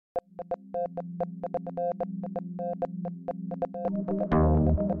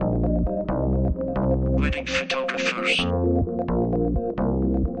Wedding photographers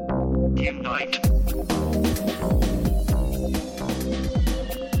unite.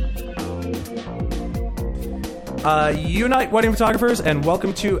 Unite Wedding Photographers, and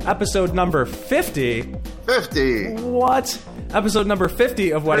welcome to episode number 50. 50. What? Episode number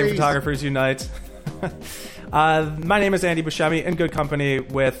 50 of Wedding Crazy. Photographers Unite. My name is Andy Buscemi, in good company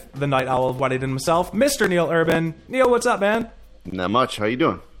with the Night Owl of Weddington himself, Mr. Neil Urban. Neil, what's up, man? Not much. How you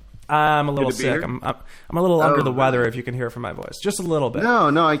doing? I'm a little to be sick. here. I'm a little under the Oh. weather, if you can hear it from my voice. Just a little bit.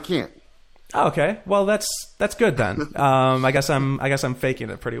 No, I can't. Oh, okay. Well, that's good then. I guess I'm faking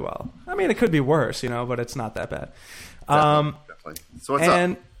it pretty well. I mean, it could be worse, but it's not that bad. Definitely. So what's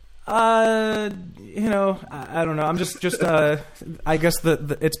And up? I don't know. I'm just I guess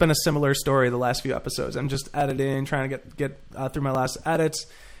it's been a similar story the last few episodes. I'm just editing, trying to get through my last edits,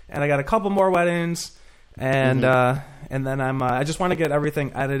 and I got a couple more weddings, and then I just want to get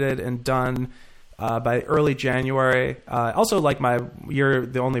everything edited and done by early January. Also, you're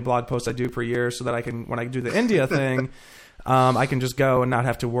the only blog post I do per year, so that I can, when I do the India thing, I can just go and not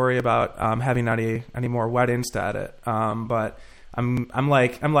have to worry about having any more weddings to edit. But I'm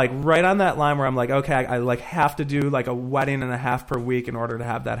like right on that line where I'm like, okay, I have to do like a wedding and a half per week in order to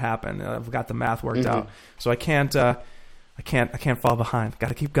have that happen. I've got the math worked out, so I can't fall behind. Got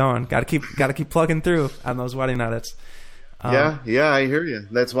to keep going. Got to keep plugging through on those wedding edits. Yeah, I hear you.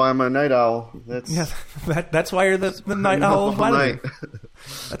 That's why I'm a night owl. That's why you're the Night Owl of Wedding.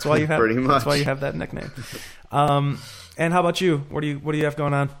 That's why you have Pretty much. That's why you have that nickname. And how about you? What do you have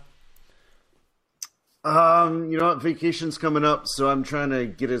going on? You know what? Vacation's coming up, so I'm trying to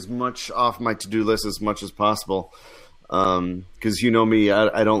get as much off my to-do list as much as possible. Because you know me,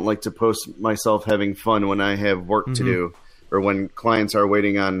 I don't like to post myself having fun when I have work to do, or when clients are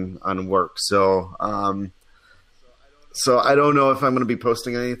waiting on work. So I don't know if I'm going to be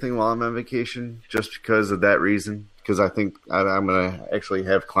posting anything while I'm on vacation, just because of that reason. Because I think I'm going to actually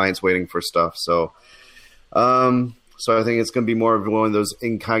have clients waiting for stuff. So I think it's going to be more of one of those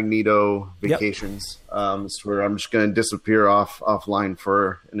incognito vacations, where I'm just going to disappear offline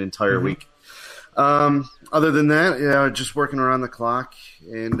for an entire week. Other than that, just working around the clock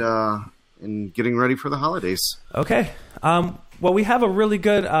and getting ready for the holidays. Okay. Well, we have a really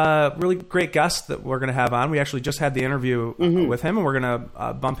great guest that we're going to have on. We actually just had the interview with him, and we're going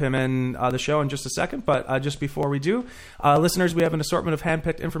to bump him in the show in just a second. But just before we do, listeners, we have an assortment of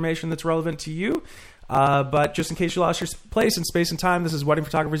handpicked information that's relevant to you. But just in case you lost your place in space and time, this is Wedding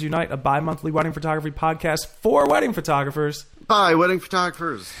Photographers Unite, a bi-monthly wedding photography podcast for wedding photographers. Bye, wedding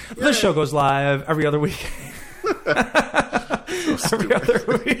photographers. This show goes live every other week.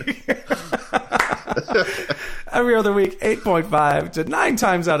 Every other week, 8.5 to 9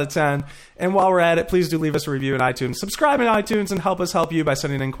 times out of 10. And while we're at it, please do leave us a review in iTunes. Subscribe in iTunes and help us help you by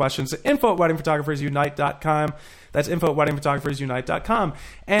sending in questions to info@weddingphotographersunite.com. That's info@weddingphotographersunite.com.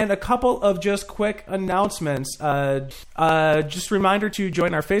 And a couple of just quick announcements. Just a reminder to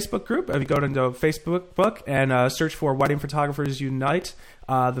join our Facebook group. If you go into Facebook and search for Wedding Photographers Unite,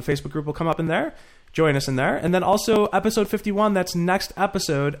 the Facebook group will come up in there. Join us in there. And then also episode 51, that's next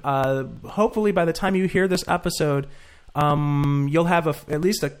episode. Hopefully by the time you hear this episode, you'll have at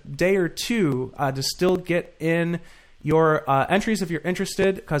least a day or two to still get in your entries if you're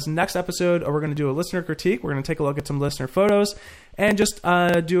interested, because next episode we're going to do a listener critique. We're going to take a look at some listener photos and just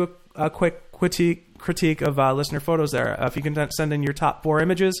do a quick critique of listener photos there. If you can send in your top 4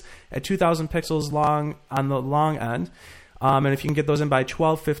 images at 2,000 pixels long on the long end. And if you can get those in by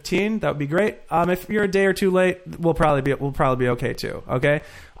 12:15, that would be great. If you're a day or two late, we'll probably be okay too. Okay,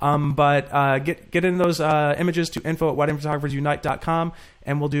 but get in those images to info@weddingphotographersunite.com,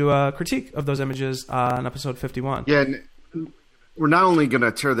 and we'll do a critique of those images on episode 51. Yeah, and we're not only going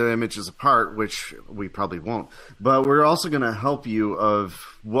to tear the images apart, which we probably won't, but we're also going to help you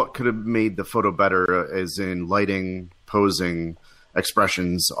of what could have made the photo better, as in lighting, posing,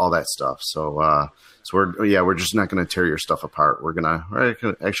 expressions, all that stuff. So we're just not going to tear your stuff apart. We're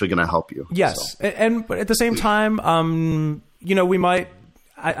actually going to help you. Yes, So. and at the same time, we might.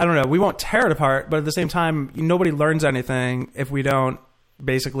 I don't know. We won't tear it apart, but at the same time, nobody learns anything if we don't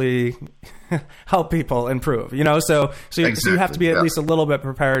basically help people improve. So you have to be at least a little bit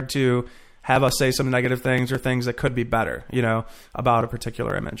prepared to have us say some negative things or things that could be better, about a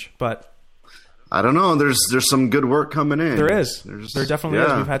particular image. But I don't know. There's some good work coming in. there is. There definitely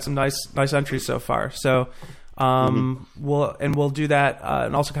is. We've had some nice entries so far. So we'll do that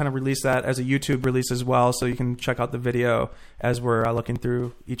and also kind of release that as a YouTube release as well, so you can check out the video as we're looking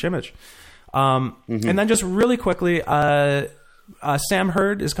through each image. And then just really quickly, Sam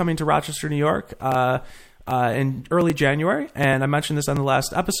Hurd is coming to Rochester, New York in early January, and I mentioned this on the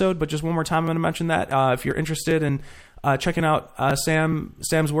last episode, but just one more time, I'm going to mention that if you're interested in checking out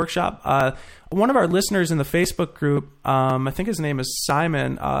Sam's workshop. One of our listeners in the Facebook group, I think his name is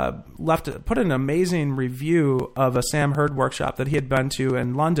Simon, put an amazing review of a Sam Hurd workshop that he had been to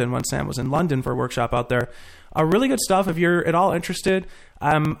in London when Sam was in London for a workshop out there. Really good stuff. If you're at all interested,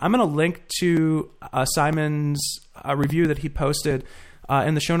 I'm going to link to Simon's review that he posted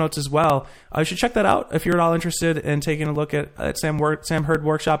in the show notes as well. You should check that out if you're at all interested in taking a look at Sam Hurd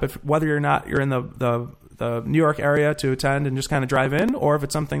workshop. If whether or not you're in the New York area to attend and just kind of drive in, or if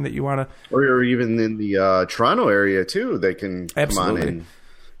it's something that you want to, or you're even in the Toronto area too, they can absolutely. Come on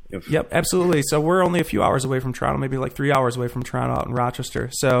in. Yep, absolutely. So we're only a few hours away from Toronto, maybe like 3 hours away from Toronto out in Rochester.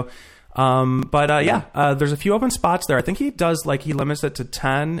 So, there's a few open spots there. I think he limits it to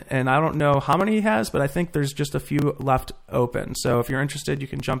 10, and I don't know how many he has, but I think there's just a few left open. So if you're interested, you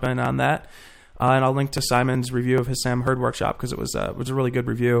can jump in on that. And I'll link to Simon's review of his Sam Hurd workshop because it was a really good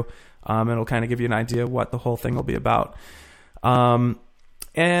review. It'll kind of give you an idea of what the whole thing will be about. Other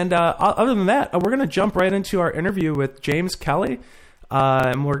than that, we're going to jump right into our interview with James Kelly.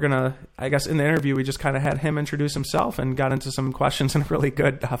 And we're going to, I guess in the interview, we just kind of had him introduce himself and got into some questions and a really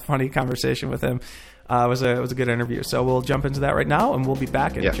good, funny conversation with him. It was a good interview. So we'll jump into that right now, and we'll be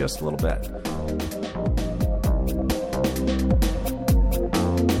back in just a little bit.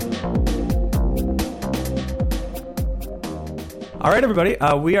 All right, everybody.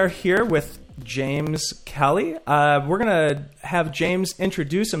 We are here with James Kelly. We're going to have James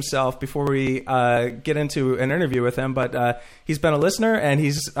introduce himself before we get into an interview with him. But he's been a listener, and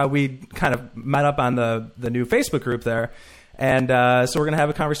we kind of met up on the new Facebook group there. And so we're going to have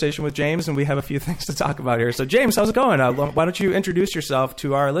a conversation with James, and we have a few things to talk about here. So, James, how's it going? Why don't you introduce yourself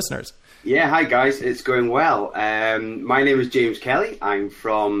to our listeners? Yeah, hi, guys. It's going well. My name is James Kelly. I'm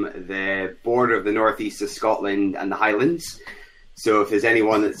from the border of the northeast of Scotland and the Highlands. So if there's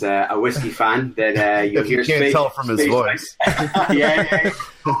anyone that's a whiskey fan, then you'll hear. You can't tell from his voice. yeah.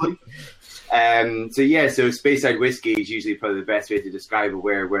 So Speyside whiskey is usually probably the best way to describe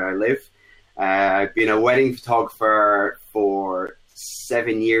where I live. I've been a wedding photographer for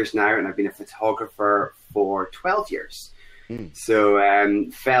 7 years now, and I've been a photographer for 12 years. So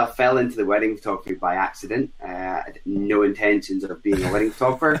fell into the wedding photography by accident. I had no intentions of being a wedding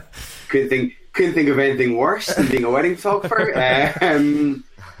photographer. Couldn't think of anything worse than being a wedding photographer.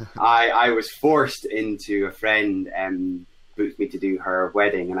 I was forced into a friend booked me to do her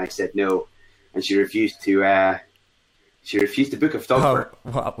wedding, and I said no, and she refused to book a photographer.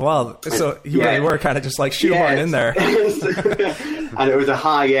 Oh, well, so you really were kind of just like shoehorned in there. And it was a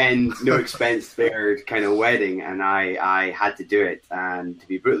high-end, no expense spared kind of wedding, and I had to do it. And to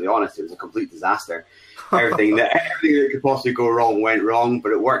be brutally honest, it was a complete disaster. Everything that could possibly go wrong went wrong,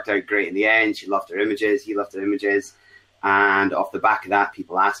 but it worked out great in the end. She loved her images, he loved her images, and off the back of that,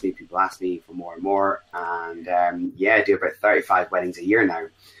 people asked me for more and more, and I do about 35 weddings a year now.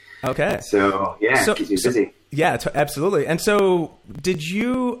 Okay. So keeps me busy. Yeah, absolutely. And so did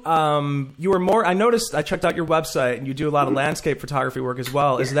you, you were more, I noticed, I checked out your website and you do a lot of landscape photography work as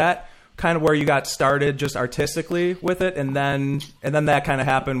well. Yeah. Is that kind of where you got started just artistically with it? And then that kind of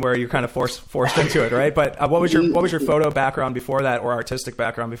happened where you're kind of forced into it, right? But what was your photo background before that, or artistic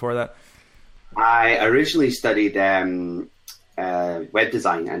background before that? I originally studied web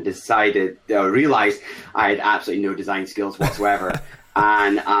design and realized I had absolutely no design skills whatsoever.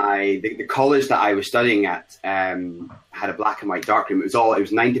 And the college that I was studying at had a black and white darkroom. It was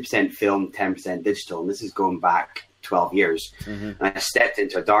 90% film, 10% digital, and this is going back 12 years. And I stepped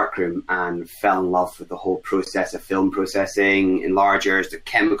into a darkroom and fell in love with the whole process of film processing, enlargers, the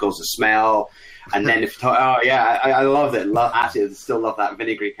chemicals, the smell, and then I loved it. Absolutely, still love that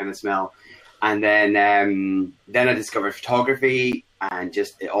vinegary kind of smell. And then I discovered photography, and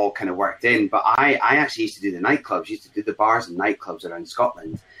just it all kind of worked in. But I actually used to do the nightclubs, used to do the bars and nightclubs around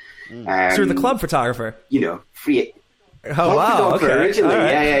Scotland. So you're the club photographer? Free. Oh, wow. Okay. Originally,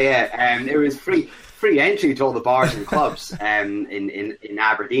 right. yeah. It was free entry to all the bars and clubs in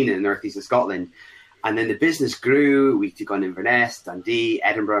Aberdeen in the northeast of Scotland. And then the business grew. We took on Inverness, Dundee,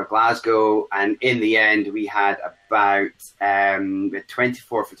 Edinburgh, Glasgow. And in the end, we had about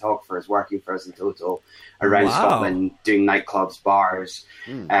 24 photographers working for us in total around Scotland, doing nightclubs, bars.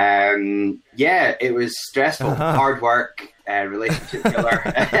 It was stressful, hard work, relationship killer.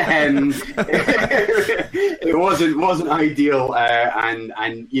 It wasn't ideal. And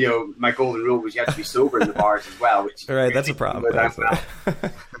my golden rule was you have to be sober in the bars as well. Which right, that's a problem.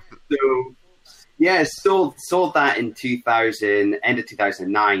 Yeah, sold that in 2000, end of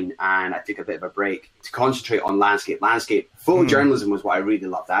 2009, and I took a bit of a break to concentrate on landscape. Photojournalism was what I really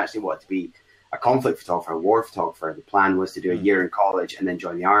loved. I actually wanted to be a conflict photographer, a war photographer. The plan was to do a year in college and then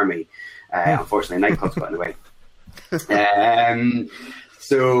join the army. Unfortunately, nightclubs got in the way.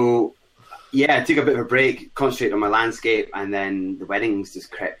 So, yeah, I took a bit of a break, concentrated on my landscape, and then the weddings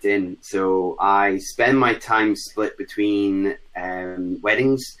just crept in. So I spend my time split between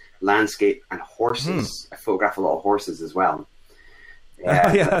weddings, landscape, and horses. I photograph a lot of horses as well.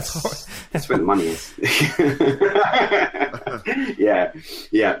 That's where the money is.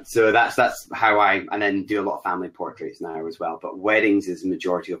 yeah. So that's how and then do a lot of family portraits now as well. But weddings is the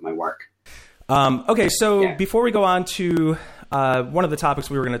majority of my work. Okay, so before we go on to one of the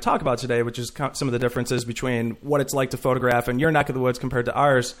topics we were going to talk about today, which is some of the differences between what it's like to photograph in your neck of the woods compared to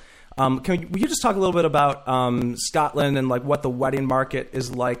ours, will you just talk a little bit about Scotland and like what the wedding market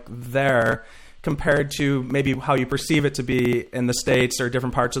is like there compared to maybe how you perceive it to be in the States or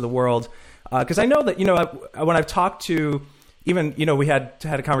different parts of the world? Because I know that, when I've talked to even, we had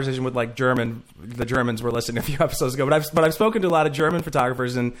a conversation with like the Germans were listening a few episodes ago, but I've spoken to a lot of German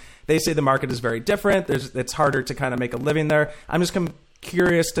photographers and they say the market is very different. It's harder to kind of make a living there. I'm just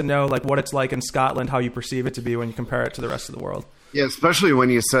curious to know like what it's like in Scotland, how you perceive it to be when you compare it to the rest of the world. Yeah, especially when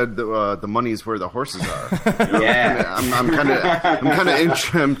you said the money's where the horses are. Yeah, I'm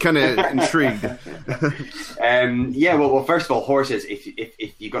kind of intrigued. Well, first of all, horses.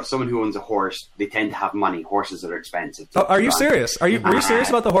 If you got someone who owns a horse, they tend to have money. Horses are expensive. Oh, are you serious? Were you serious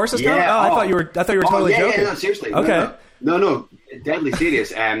about the horses? Yeah. I thought you were totally joking. Yeah, no, seriously. Okay. No, deadly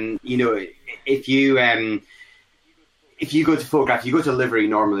serious. If you go to photograph, you go to a livery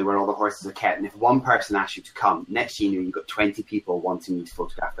normally where all the horses are kept, and if one person asks you to come, next thing you know, you've got 20 people wanting you to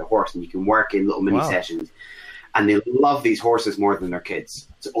photograph their horse, and you can work in little mini sessions. And they love these horses more than their kids.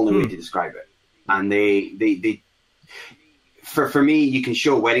 It's the only way to describe it. And they for me, you can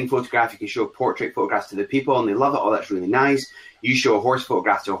show a wedding photograph, you can show portrait photographs to the people, and they love it. Oh, that's really nice. You show a horse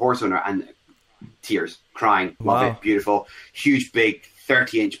photograph to a horse owner, and tears, crying, love it, beautiful, huge, big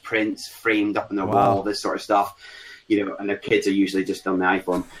 30-inch prints framed up on the wall, this sort of stuff. And their kids are usually just on the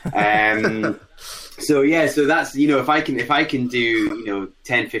iPhone. So that's, if I can do,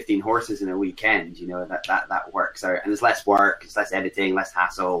 10, 15 horses in a weekend, that works out. And there's less work, it's less editing, less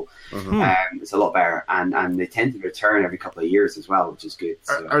hassle. It's a lot better. And they tend to return every couple of years as well, which is good.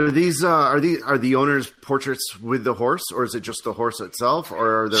 So. Are the owners' portraits with the horse, or is it just the horse itself?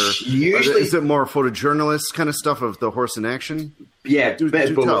 Or are there is it more photojournalist kind of stuff of the horse in action? Yeah, bit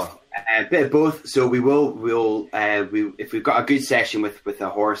of both. A bit of both. So we'll if we've got a good session with a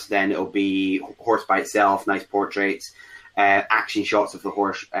horse, then it'll be horse by itself, nice portraits, action shots of the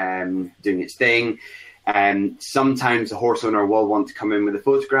horse doing its thing. Sometimes the horse owner will want to come in with a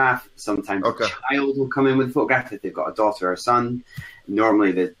photograph. Sometimes a child will come in with a photograph if they've got a daughter or a son.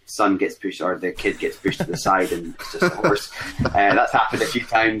 Normally the son gets pushed or the kid gets pushed to the side and it's just a horse. That's happened a few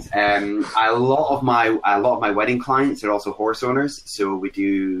times. A lot of my wedding clients are also horse owners, so we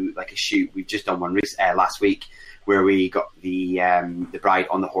do like a shoot. We've just done one last week where we got the bride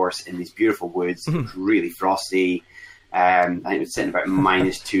on the horse in these beautiful woods. It was really frosty. I think it was sitting about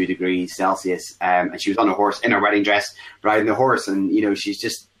 -2 degrees Celsius, and she was on a horse in her wedding dress, riding the horse, and she's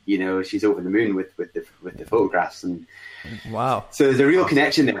just she's over the moon with the photographs. And wow, so there's a real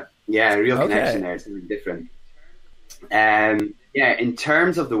connection there. Yeah, a real connection there. It's really different. In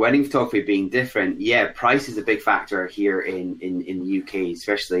terms of the wedding photography being different, price is a big factor here in the UK,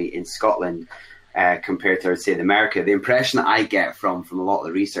 especially in Scotland. Compared to, I would say, America. The impression that I get from a lot of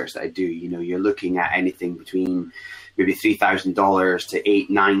the research that I do, you're looking at anything between maybe $3,000 to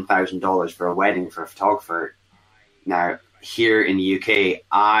 $8,000-9,000 for a wedding for a photographer. Now, here in the UK,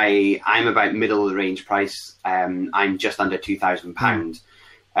 I'm about middle of the range price. I'm just under £2,000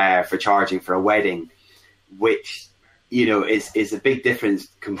 for charging for a wedding, which is a big difference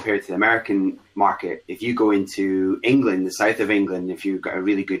compared to the American market. If you go into England, the south of England, if you've got a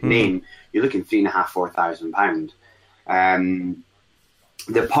really good name, you're looking £3,500-4,000.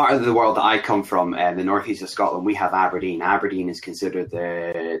 The part of the world that I come from, the northeast of Scotland, we have Aberdeen. Aberdeen is considered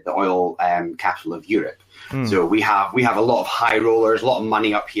the oil capital of Europe. So we have a lot of high rollers, a lot of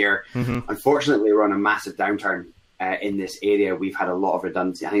money up here. Unfortunately, we're on a massive downturn in this area. We've had a lot of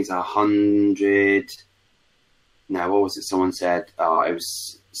redundancy. I think it's 100. Now, what was it? Someone said it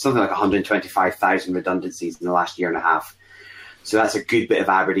was something like 125,000 redundancies in the last year and a half. So that's a good bit of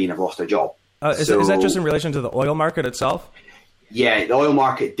Aberdeen have lost their job. Is that just in relation to the oil market itself? Yeah, the oil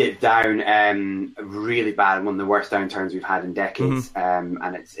market dipped down really bad, one of the worst downturns we've had in decades,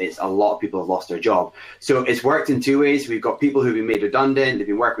 and it's a lot of people have lost their job. So it's worked in two ways. We've got people who've been made redundant. They've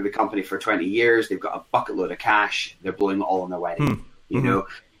been working with the company for 20 years. They've got a bucket load of cash. They're blowing it all on their wedding. You know.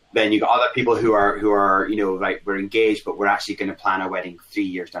 Then you've got other people who are you know, like, we're engaged, but we're actually going to plan our wedding 3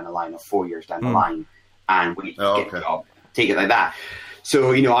 years down the line or 4 years down the line, and we get a job. Take it like that.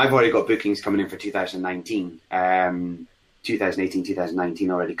 So, you know, I've already got bookings coming in for 2019. 2018, 2019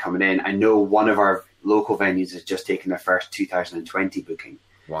 already coming in. I know one of our local venues has just taken their first 2020 booking.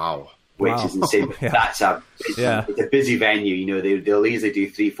 Wow. Which is insane. It's a busy venue. You know, they'll easily do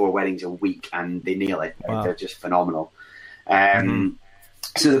 3-4 weddings a week and they nail it. Wow. They're just phenomenal.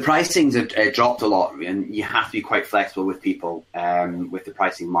 So the pricings have dropped a lot, and you have to be quite flexible with people with the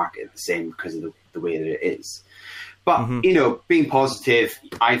pricing market the same because of the way that it is. But, you know, being positive,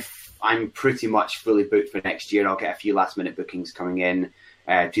 I'm pretty much fully booked for next year. I'll get a few last minute bookings coming in.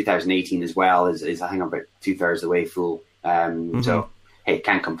 2018 as well is I think I'm about 2/3 of the way full. So hey,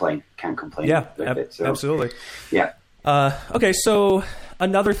 can't complain. Yeah, absolutely. Yeah. Okay, so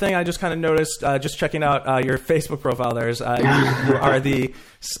another thing I just kind of noticed, just checking out your Facebook profile, you are the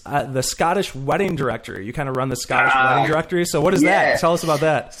Scottish Wedding Directory. You kind of run the Scottish Wedding Directory. So what is that? Tell us about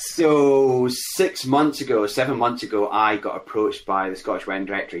that. So 7 months ago, I got approached by the Scottish Wedding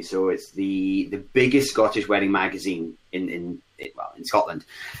Directory. So it's the biggest Scottish wedding magazine in Scotland,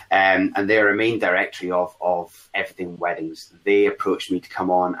 and they're a main directory of everything weddings. They approached me to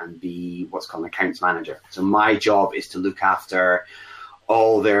come on and be what's called an accounts manager. So my job is to look after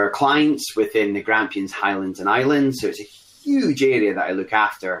all their clients within the Grampians, Highlands and Islands. So it's a huge area that I look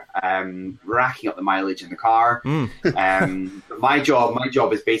after, racking up the mileage in the car. But my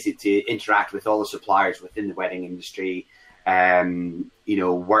job is basically to interact with all the suppliers within the wedding industry, you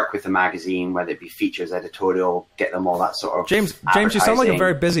know, work with the magazine, whether it be features, editorial, get them all that sort of James, you sound like a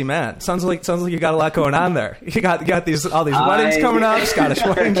very busy man. Sounds like you got a lot going on there. You got all these weddings coming up, Scottish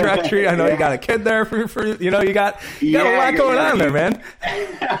Wedding Directory. I know you got a kid there for you know, you got a lot going on there, man.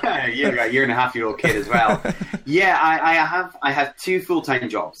 You got a 1.5-year-old kid as well. Yeah, I have two full-time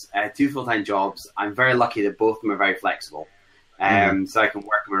jobs. I'm very lucky that both of them are very flexible. So I can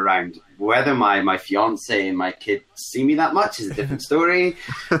work them around. Whether my fiance and my kid see me that much is a different story,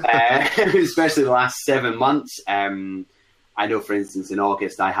 especially the last 7 months. I know, for instance, in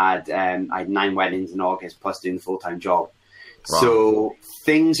August, I had 9 weddings in August, plus doing the full-time job. Wow. So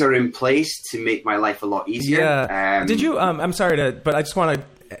things are in place to make my life a lot easier. Yeah. Did you, I'm sorry but I just want to,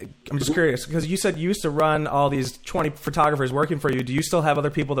 I'm just curious, because you said you used to run all these 20 photographers working for you. Do you still have other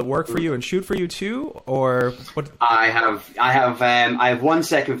people that work for you and shoot for you too, or what? I have one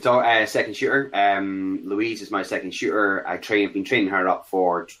second shooter. Louise is my second shooter. I've been training her up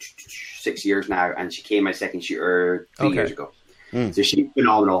for 6 years now, and she became my second shooter 3 years ago. So she's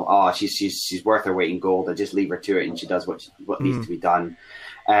phenomenal. Oh, she's worth her weight in gold. I just leave her to it, and she does what needs to be done.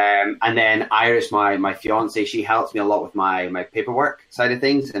 And then Iris, my fiance, she helps me a lot with my paperwork side of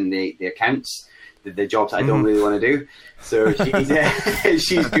things and the accounts, the jobs I don't really want to do. So she's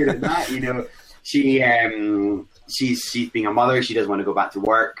good at that. You know, she's being a mother. She doesn't want to go back to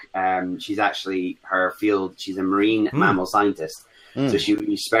work. She's actually her field. She's a marine mammal scientist. So she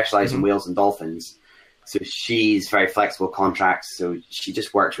specializes in whales and dolphins. So she's very flexible contracts. So she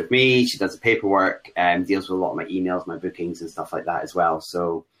just works with me. She does the paperwork and deals with a lot of my emails, my bookings and stuff like that as well.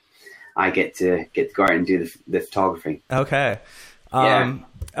 So I get to go out and do the photography. Okay.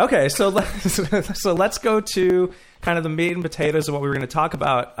 Okay. So let's go to kind of the meat and potatoes of what we were going to talk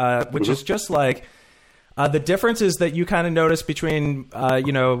about, which is just like the differences that you kind of notice between,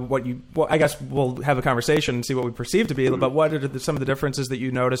 you know, I guess we'll have a conversation and see what we perceive to be, but what are some of the differences that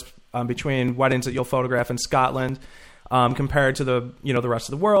you notice between weddings that you'll photograph in Scotland compared to the rest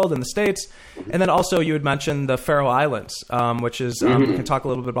of the world and the States? And then also you had mentioned the Faroe Islands, which is, we can talk a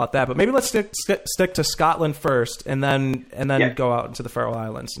little bit about that, but maybe let's stick to Scotland first and then go out into the Faroe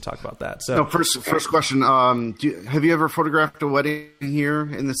Islands and talk about that. So first question, have you ever photographed a wedding here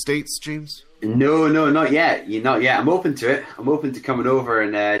in the States, James? No, not yet. Not yet. I'm open to it. I'm open to coming over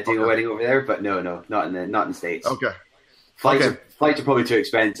and doing a wedding over there, but no, not in the States. Okay. Flights are probably too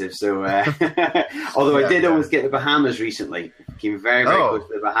expensive. So, although I did almost get the Bahamas recently. Came very, very close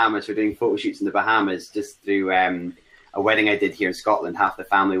to the Bahamas. We're doing photo shoots in the Bahamas just through a wedding I did here in Scotland. Half the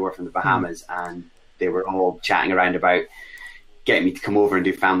family were from the Bahamas, and they were all chatting around about getting me to come over and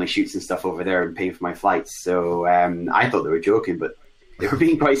do family shoots and stuff over there and paying for my flights. So I thought they were joking, but they were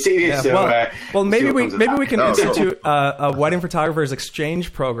being quite serious. Yeah, So, well, maybe we can institute cool. a wedding photographers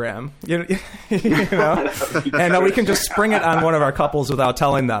exchange program. You know, and we can just spring it on one of our couples without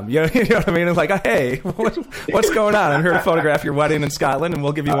telling them. You know what I mean? It's like, hey, what's going on? I'm here to photograph your wedding in Scotland, and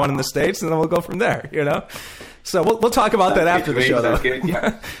we'll give you one in the States, and then we'll go from there. You know. So we'll talk about that after the show, though.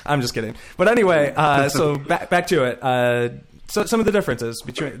 Yeah. I'm just kidding. But anyway, so back to it. So some of the differences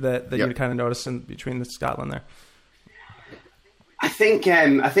between that you kind of noticed between the Scotland there. I think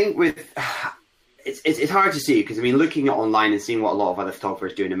with it's hard to see, because I mean, looking at online and seeing what a lot of other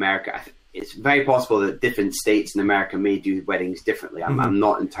photographers do in America, it's very possible that different states in America may do weddings differently. I'm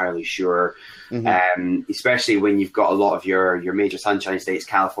not entirely sure, especially when you've got a lot of your major sunshine states.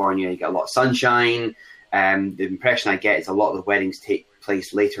 California, you get a lot of sunshine. The impression I get is a lot of the weddings take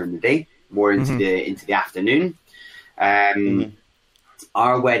place later in the day, more into the afternoon.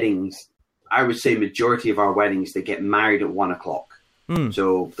 Our weddings, I would say majority of our weddings, they get married at 1 o'clock.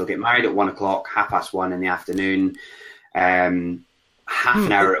 So they'll get married at 1 o'clock, 1:30 in the afternoon, half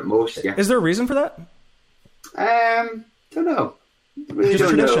an hour at most. Yeah. Is there a reason for that? Don't know. Really Just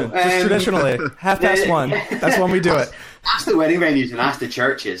don't tradition. know. Just traditionally, 1:30. That's when we do it. Ask the wedding venues and ask the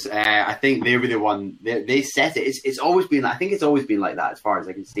churches. I think they were the one. They set it. It's always been. I think it's always been like that, as far as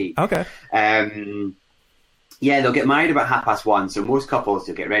I can see. Okay. Yeah, they'll get married about 1:30. So most couples,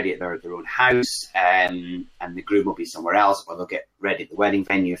 they'll get ready at their own house, and the groom will be somewhere else, or they'll get ready at the wedding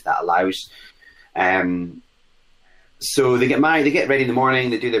venue if that allows. So they get married. They get ready in the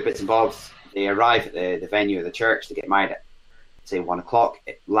morning. They do their bits and bobs. They arrive at the venue of the church. They get married at, say, 1 o'clock.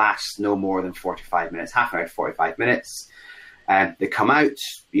 It lasts no more than 45 minutes, half an hour to 45 minutes. They come out,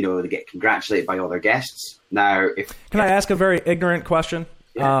 they get congratulated by all their guests. Now, Can I ask a very ignorant question?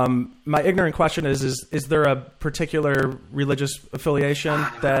 Yeah. My ignorant question is there a particular religious affiliation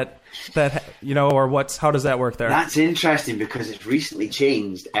that or how does that work there? That's interesting, because it's recently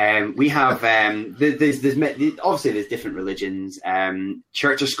changed. We have there's obviously there's different religions.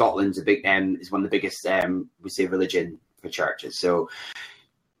 Church of Scotland's is one of the biggest we say religion for churches. So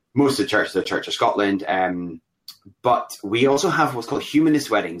most of the churches are Church of Scotland. But we also have what's called humanist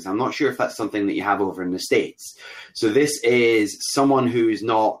weddings. I'm not sure if that's something that you have over in the States. So this is someone who's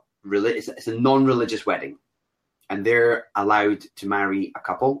not religious. It's a non-religious wedding, and they're allowed to marry a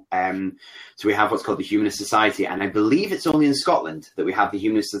couple. So we have what's called the Humanist Society, and I believe it's only in Scotland that we have the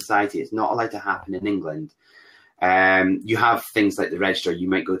Humanist Society. It's not allowed to happen in England. You have things like the register. You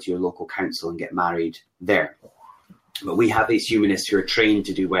might go to your local council and get married there. But we have these humanists who are trained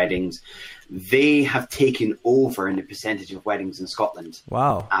to do weddings. They have taken over in the percentage of weddings in Scotland.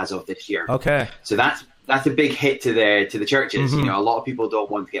 Wow! As of this year. Okay. So that's a big hit to the churches. A lot of people don't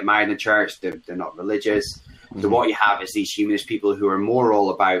want to get married in church. They're not religious. So what you have is these humanist people who are more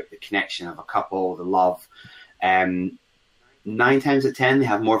all about the connection of a couple, the love. 9 times out of 10, they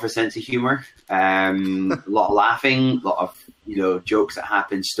have more of a sense of humor. A lot of laughing, a lot of jokes that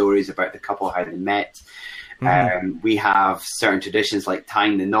happen, stories about the couple, how they met. We have certain traditions like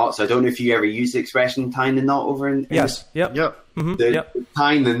tying the knot. So I don't know if you ever use the expression tying the knot over in Yes. Yep.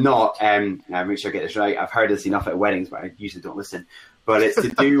 Tying the knot, I make sure I get this right. I've heard this enough at weddings, but I usually don't listen. But it's to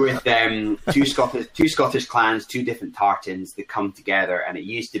do with two Scottish clans, two different tartans that come together. And it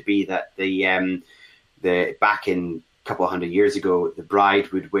used to be that the back in a couple of hundred years ago, the bride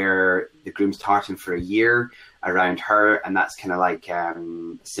would wear the groom's tartan for a year around her, and that's kind of like a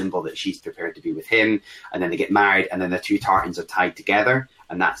symbol that she's prepared to be with him. And then they get married, and then the two tartans are tied together,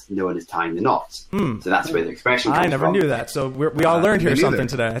 and that's known as tying the knots. So that's where the expression comes from. I never knew that. So we all learned here something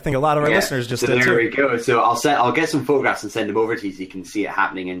today. I think a lot of our listeners just did too. There we go. So I'll get some photographs and send them over to you so you can see it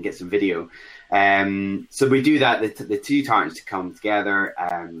happening and get some video. So we do that. The two tartans to come together,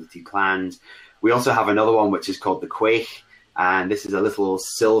 the two clans. We also have another one which is called the Quaich, and this is a little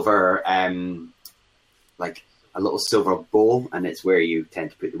silver, like a little silver bowl, and it's where you tend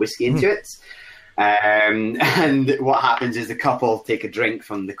to put the whiskey into it. And what happens is the couple take a drink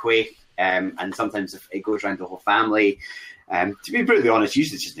from the Quaich, and sometimes it goes around the whole family. To be brutally honest,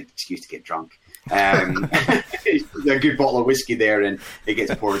 usually it's just an excuse to get drunk. There's a good bottle of whiskey there, and it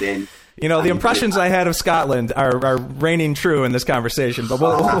gets poured in. The impressions I had of Scotland are reigning true in this conversation, but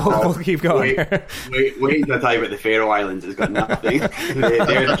we'll keep going. Wait until I tell you about the Faroe Islands. It's got nothing.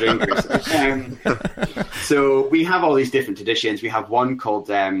 They're the drinkers. So we have all these different traditions. We have one called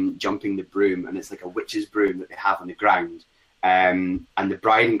jumping the broom, and it's like a witch's broom that they have on the ground. And the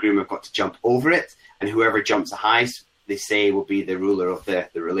bride and groom have got to jump over it, and whoever jumps the highest, they say, will be the ruler of the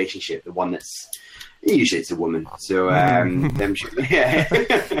relationship, the one that's... Usually it's a woman, so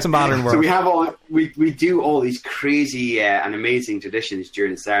it's a modern world. So we have we do all these crazy and amazing traditions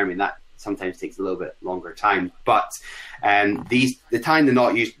during the ceremony. That sometimes takes a little bit longer time, but The time they're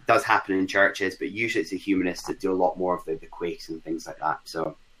not used does happen in churches, but usually it's the humanists that do a lot more of the quakes and things like that.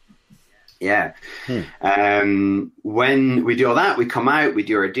 So, yeah. When we do all that, we come out, we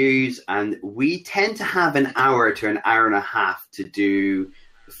do our dues, and we tend to have an hour to an hour and a half to do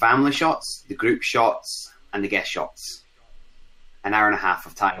the family shots, the group shots, and the guest shots. An hour and a half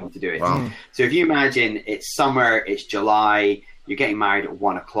of time to do it. Wow. So if you imagine it's summer, it's July, you're getting married at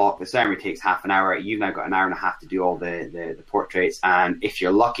 1 o'clock, the ceremony takes half an hour, you've now got an hour and a half to do all the portraits, and if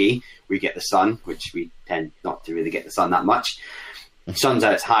you're lucky, we get the sun, which we tend not to really get the sun that much. Sun's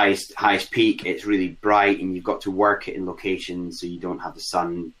at its highest peak, it's really bright, and you've got to work it in locations so you don't have the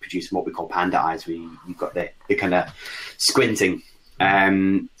sun producing what we call panda eyes, where you've got the kind of squinting.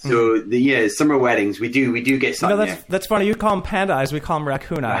 Summer weddings, we do get sun. That's funny. You call them panda eyes, we call them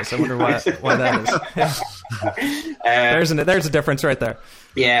raccoon eyes. I wonder why that is. Yeah. There's a difference right there.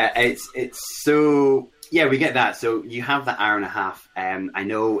 Yeah, it's so. Yeah, we get that. So you have that hour and a half. I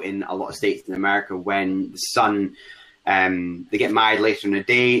know in a lot of states in America, when the sun, they get married later in the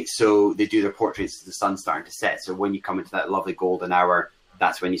day, so they do their portraits as the sun's starting to set. So when you come into that lovely golden hour,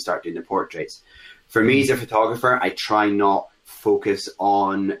 that's when you start doing the portraits. For me as a photographer, I try not focus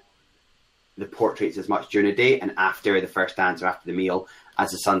on the portraits as much during the day, and after the first dance or after the meal,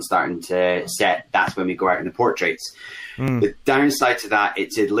 as the sun's starting to set, that's when we go out in the portraits. The downside to that,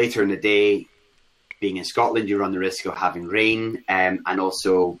 it's later in the day. Being in Scotland, you run the risk of having rain, and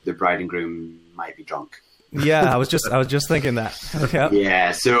also the bride and groom might be drunk. Yeah, I was just thinking that. Yep.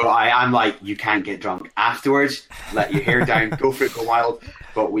 Yeah, so I'm like, you can't get drunk afterwards. Let your hair down, go for it, go wild.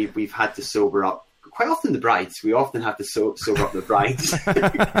 But we've had to sober up. Quite often the brides. We often have to sober up the brides.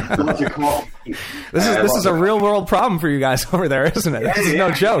 This is a real world problem for you guys over there, isn't it? This is no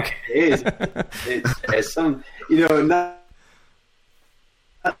joke. It is. It's some,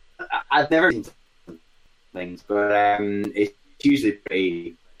 I've never seen things, but it's usually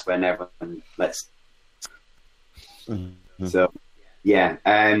pretty when everyone lets. So, yeah,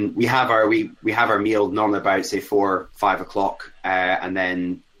 we have our meal normally about say 4, 5 o'clock, and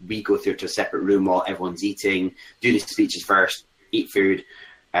then we go through to a separate room while everyone's eating, do the speeches first, eat food.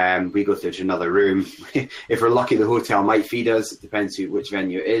 We go through to another room. If we're lucky, the hotel might feed us. It depends which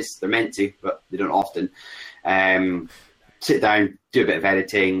venue it is. They're meant to, but they don't often. Sit down, do a bit of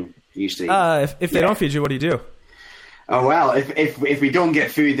editing. Usually, if they don't feed you, what do you do? Oh well, if we don't get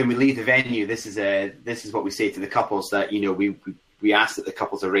food, then we leave the venue. This is what we say to the couples, that we ask that the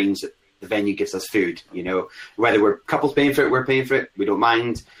couples arrange that the venue gives us food. Whether we're couples paying for it, we're paying for it. We don't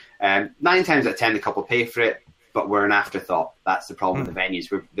mind. 9 times out of 10, the couple pay for it, but we're an afterthought. That's the problem with the venues.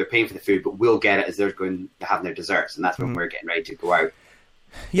 They're paying for the food, but we'll get it as they're going to have their desserts, and that's when we're getting ready to go out.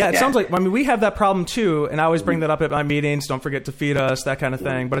 Yeah, it sounds like, we have that problem too, and I always bring that up at my meetings. Don't forget to feed us, that kind of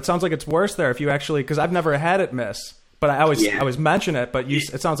thing. But it sounds like it's worse there if you actually, because I've never had it miss. But I always mention it, but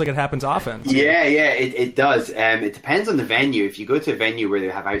it sounds like it happens often. Yeah, it does. It depends on the venue. If you go to a venue where they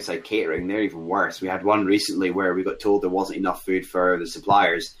have outside catering, they're even worse. We had one recently where we got told there wasn't enough food for the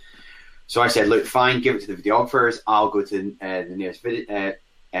suppliers. So I said, look, fine, give it to the videographers. I'll go to the nearest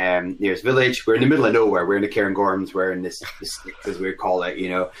village. We're in the middle of nowhere. We're in the Cairngorms. We're in this as we call it,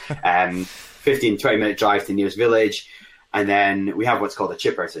 15, 20-minute drive to the nearest village. And then we have what's called a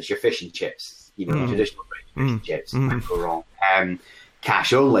chipper. So it's your fish and chips. Traditional fish and chips. Might go wrong.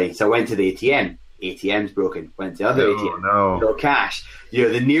 Cash only. So I went to the ATM. ATM's broken. Went to the other ATM. No cash.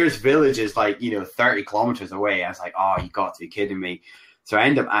 The nearest village is 30 kilometers away. I was like, oh, you got to be kidding me. So I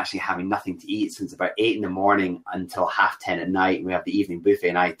ended up actually having nothing to eat since about 8 a.m. until 10:30 at night. We have the evening buffet,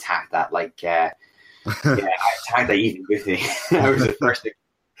 and I attacked that I attacked that evening buffet. I was the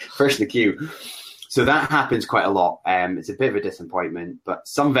first in the queue. So that happens quite a lot. It's a bit of a disappointment, but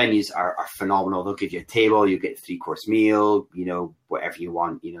some venues are phenomenal. They'll give you a table, you get a 3-course meal, whatever you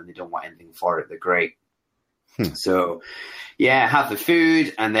want. They don't want anything for it. They're great. So, have the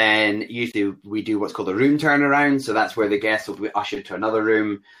food, and then usually we do what's called a room turnaround. So that's where the guests will be ushered to another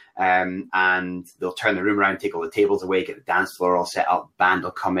room, and they'll turn the room around, take all the tables away, get the dance floor all set up, band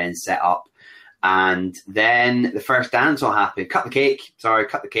will come in, set up, and then the first dance will happen. Cut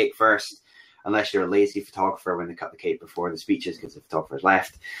the cake first. Unless you're a lazy photographer when they cut the cake before the speeches because the photographer's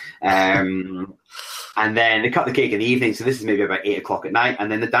left. And then they cut the cake in the evening. So this is maybe about 8 o'clock at night.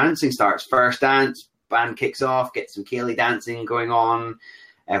 And then the dancing starts. First dance, band kicks off, gets some ceilidh dancing going on.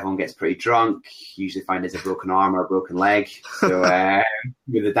 Everyone gets pretty drunk. Usually find there's a broken arm or a broken leg. So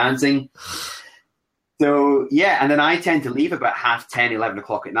with the dancing. So, and then I tend to leave about 10:30, 11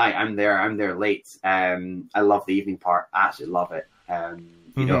 o'clock at night. I'm there late. I love the evening part. I absolutely love it.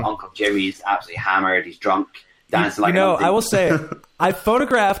 Uncle Jimmy's absolutely hammered. He's drunk. dancing like I will say, I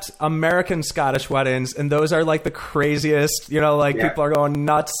photographed American Scottish weddings, and those are like the craziest. People are going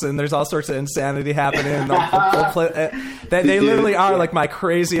nuts, and there's all sorts of insanity happening. They literally are like my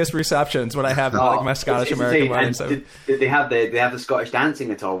craziest receptions when I have like my Scottish American weddings. Did they have the Scottish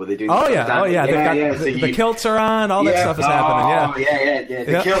dancing at all? Were they doing? The kilts are on. All that stuff is happening.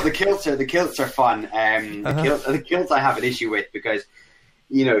 Yeah. The kilts are fun. The kilts I have an issue with because,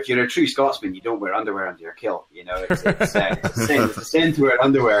 if you're a true Scotsman, you don't wear underwear under your kilt. It's a sin to wear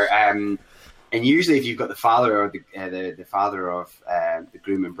underwear. And usually, if you've got the father or the father of the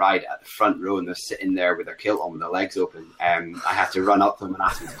groom and bride at the front row and they're sitting there with their kilt on with their legs open, I have to run up to them and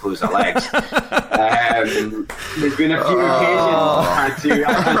ask them to close their legs. There's been a few occasions I've had to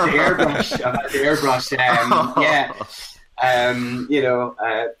airbrush.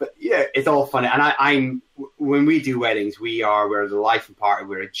 But yeah, it's all funny. And I'm when we do weddings, we're the life and party.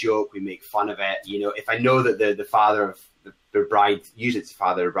 We're a joke. We make fun of it. If I know that the father of the bride, usually it's the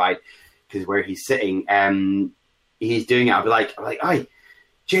father of the bride, because where he's sitting, he's doing it. I'll be like, "Hey,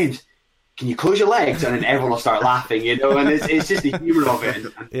 James, can you close your legs?" And then everyone will start laughing, And it's just the humor of it.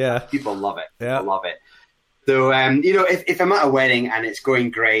 And people love it. Yeah. People love it. So, if I'm at a wedding and it's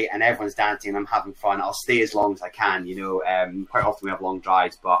going great and everyone's dancing and I'm having fun, I'll stay as long as I can. Quite often we have long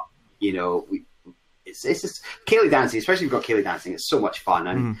drives, but it's just Ceilidh dancing, especially if you've got Ceilidh dancing. It's so much fun,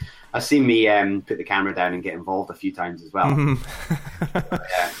 and I've seen me put the camera down and get involved a few times as well.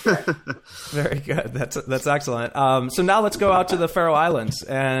 Very good. That's excellent. So now let's go out to the Faroe Islands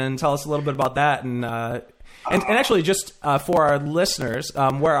and tell us a little bit about that. And actually, just for our listeners,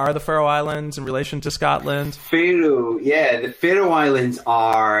 where are the Faroe Islands in relation to Scotland? The Faroe Islands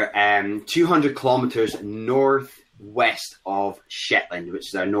are 200 kilometers northwest of Shetland, which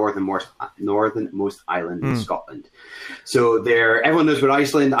is our northernmost island in Scotland. So everyone knows where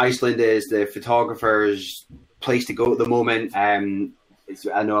Iceland is. The photographer's place to go at the moment. I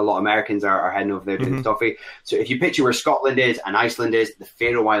know a lot of Americans are heading over there doing photography. So if you picture where Scotland is and Iceland is, the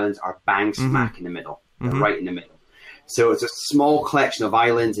Faroe Islands are bang smack in the middle. Right in the middle. So it's a small collection of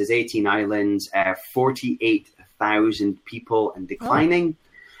islands. There's 18 islands, 48,000 people and declining.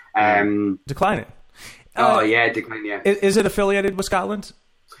 Declining? Declining, yeah. Is it affiliated with Scotland?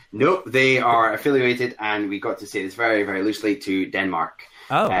 Nope, they are affiliated, and we got to say this very, very loosely, to Denmark.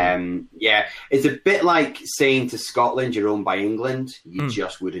 Oh. It's a bit like saying to Scotland you're owned by England. You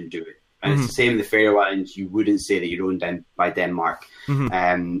just wouldn't do it. And it's the same in the Faroe Islands. You wouldn't say that you're owned by Denmark.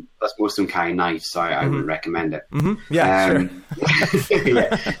 Plus, most of them carry knives, so I wouldn't recommend it. Yeah, sure.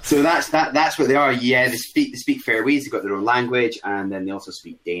 So that's what they are. Yeah, they speak Faroese. They've got their own language, and then they also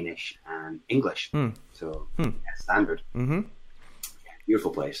speak Danish and English. So standard.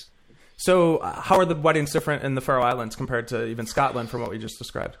 Beautiful place. So, how are the weddings different in the Faroe Islands compared to even Scotland, from what we just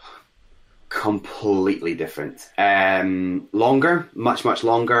described? Completely different. Longer, much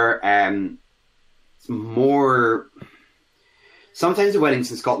longer. More. Sometimes the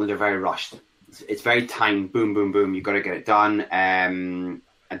weddings in Scotland are very rushed. It's very timed. Boom, boom, boom. You've got to get it done. And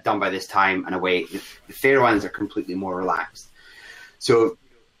done by this time and away. The Faroe Islands are completely more relaxed. So,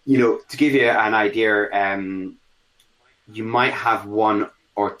 to give you an idea, you might have one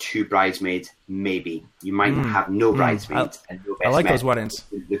or two bridesmaids, maybe. You might have no bridesmaids and no best I like men. those weddings.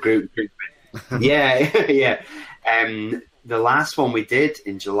 The group. Yeah. The last one we did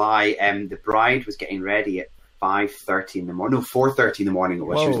in July, the bride was getting ready at 5:30 in the morning. No, 4:30 in the morning it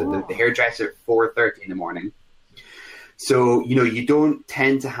was. She was at the hairdresser at 4:30 in the morning. So, you don't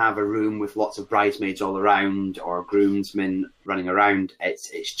tend to have a room with lots of bridesmaids all around or groomsmen running around.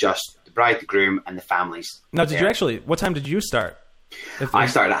 It's just the bride, the groom, and the families. Now, what time did you start? I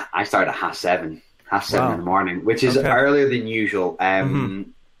started at 7:30 in the morning, which is earlier than usual.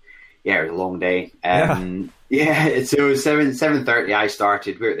 Yeah, it was a long day. So it was 7:30 I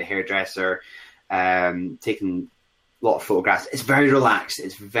started. We were at the hairdresser, taking a lot of photographs. It's very relaxed.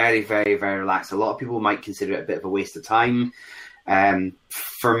 It's very, very, very relaxed. A lot of people might consider it a bit of a waste of time.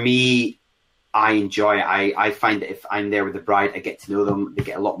 For me, I enjoy it. I find that if I'm there with the bride, I get to know them. They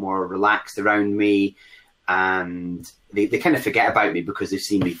get a lot more relaxed around me, and they kind of forget about me because they've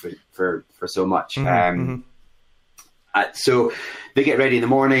seen me for so much. So they get ready in the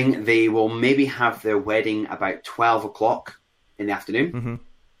morning. They will maybe have their wedding about 12 o'clock in the afternoon.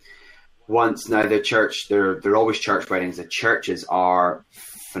 Once now, they're always church weddings. The churches are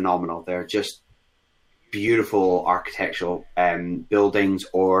phenomenal. They're just beautiful architectural buildings,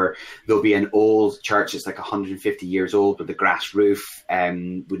 or there'll be an old church that's like 150 years old with a grass roof,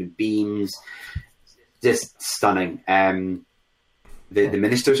 wooden beams, just stunning. The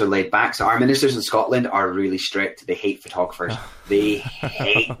ministers are laid back. So our ministers in Scotland are really strict. They hate photographers. They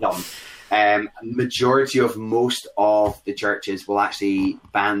hate them. Majority of most of the churches will actually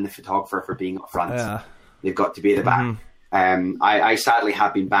ban the photographer for being up front. Yeah. They've got to be at the back. I sadly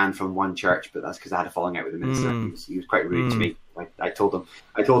have been banned from one church, but that's because I had a falling out with the minister. He was quite rude to me. I told him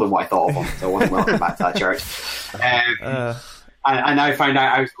what I thought of him, so I wasn't welcome back to that church. And I found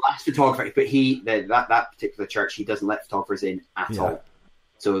out I was the last photographer, but that particular church, he doesn't let photographers in at all.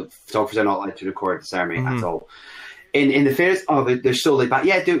 So photographers are not allowed to record the ceremony at all. In the fairs, they're so laid back.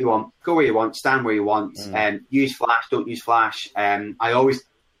 Yeah, do what you want, go where you want, stand where you want, use flash, don't use flash. I always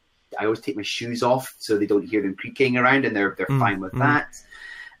take my shoes off so they don't hear them creaking around, and they're fine with that.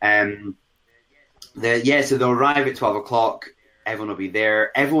 So they'll arrive at 12 o'clock. Everyone will be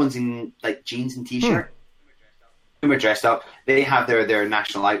there. Everyone's in like jeans and t-shirt. We're dressed up. They have their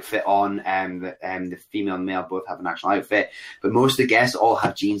national outfit on. The female and male both have a national outfit, but most of the guests all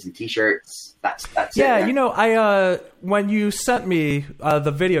have jeans and t-shirts. That's yeah. it. You know, I when you sent me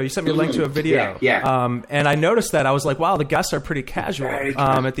the video, you sent me a link to a video. And I noticed that. I was like, wow, the guests are pretty casual.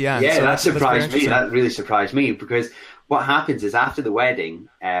 At the end. Yeah, so that surprised me. That That really surprised me, because what happens is after the wedding,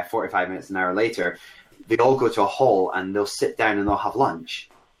 45 minutes, an hour later, they all go to a hall and they'll sit down and they'll have lunch.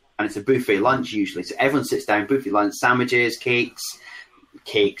 And it's a buffet lunch usually. So everyone sits down, buffet lunch, sandwiches, cakes.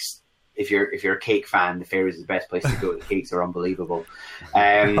 If you're a cake fan, the fair is the best place to go. The cakes are unbelievable.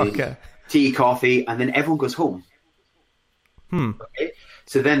 Tea, coffee, and then everyone goes home. Okay?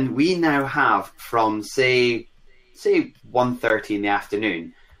 So then we now have from say 1:30 in the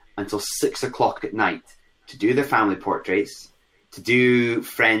afternoon until 6 o'clock at night to do their family portraits, to do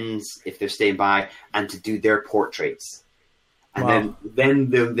friends if they're staying by, and to do their portraits. And then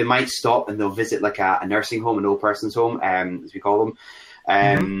they might stop and they'll visit like a nursing home, an old person's home, as we call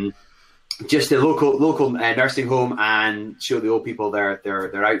them, just a local nursing home, and show the old people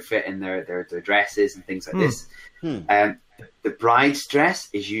their outfit and their dresses and things like this. The bride's dress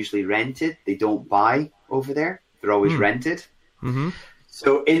is usually rented. They don't buy over there. They're always rented.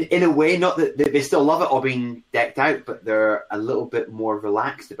 So in a way, not that they still love it all being decked out, but they're a little bit more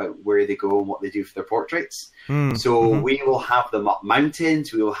relaxed about where they go and what they do for their portraits. We will have them up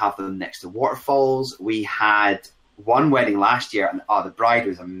mountains. We will have them next to waterfalls. We had one wedding last year, and the bride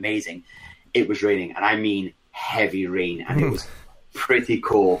was amazing. It was raining, and I mean heavy rain, and it was pretty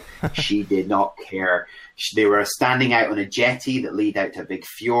cool. She did not care. They were standing out on a jetty that lead out to a big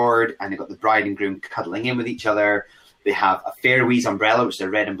fjord, and they got the bride and groom cuddling in with each other. They have a Fairways umbrella, which is a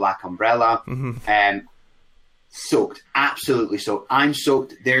red and black umbrella. Soaked, absolutely soaked. I'm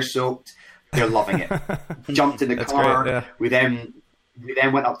soaked. They're soaked. They're loving it. Jumped in the car. Great, yeah. We then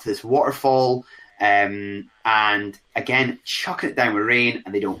went up to this waterfall, and again chucking it down with rain,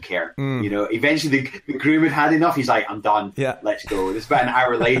 and they don't care. You know, eventually the groom had enough. He's like, "I'm done. Yeah, let's go." It's about an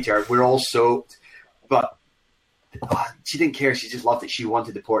hour later. We're all soaked, but she didn't care. She just loved it. She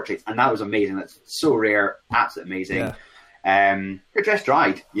wanted the portraits, and that was amazing. That's so rare. Absolutely amazing. Her dress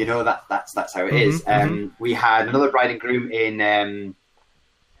dried. You know, that's how it is. We had another bride and groom in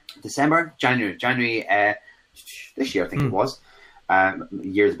January this year, I think it was.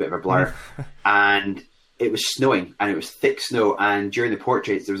 Year's a bit of a blur. And it was snowing, and it was thick snow, and during the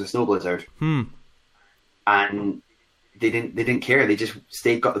portraits there was a snow blizzard. And they didn't care. They just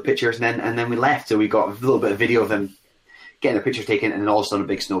stayed, got the pictures, and then we left. So we got a little bit of video of them getting the pictures taken, and then all of a sudden a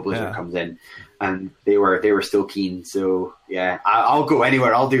big snow blizzard comes in, and they were still keen. So yeah, I'll go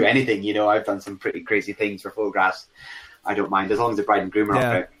anywhere. I'll do anything. You know, I've done some pretty crazy things for photographs. I don't mind, as long as the bride and groom are up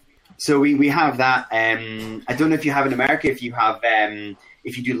there. So we have that. I don't know if you have in America, if you have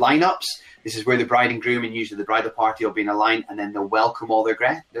if you do lineups. This is where the bride and groom and usually the bridal party will be in a line, and then they'll welcome all their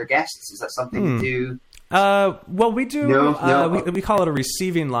guests. Is that something you do? Well, we do. No. We call it a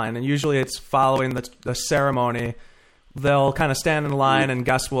receiving line, and usually it's following the ceremony. They'll kind of stand in line, and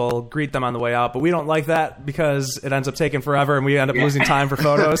guests will greet them on the way out. But we don't like that because it ends up taking forever, and we end up losing time for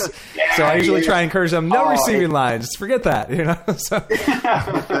photos. So I usually try and encourage them, no receiving line. Just forget that, you know. So.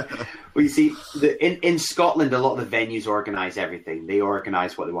 Well, you see, in Scotland, a lot of the venues organise everything. They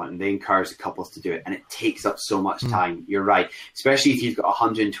organise what they want, and they encourage the couples to do it. And it takes up so much time. You're right, especially if you've got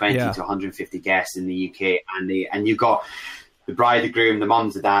 120 to 150 guests in the UK, and you've got the bride, the groom, the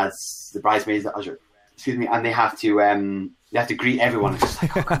mums, the dads, the bridesmaids, the usher. Excuse me, and they have to greet everyone. It's just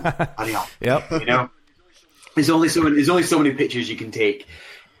like, oh, come on, hurry up. Yep. You know, there's only so many pictures you can take.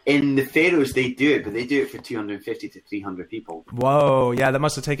 In the Faroes, they do it, but they do it for 250 to 300 people. Whoa, yeah, that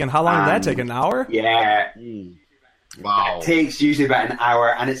must have taken. How long did that take? An hour? Yeah. Wow. It takes usually about an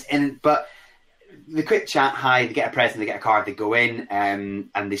hour, and it's in. But the quick chat, hi, they get a present, they get a card, they go in, and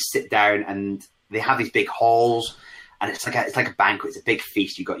they sit down, and they have these big halls. And it's like a banquet. It's a big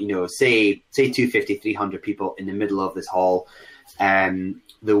feast. You got, say 250, 300 people in the middle of this hall.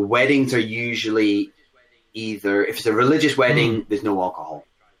 The weddings are usually either, if it's a religious wedding, there's no alcohol.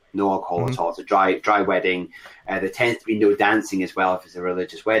 No alcohol at all. It's a dry wedding. There tends to be no dancing as well if it's a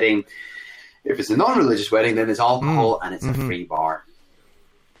religious wedding. If it's a non-religious wedding, then there's alcohol and it's a free bar.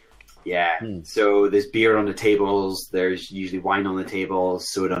 Yeah. So there's beer on the tables. There's usually wine on the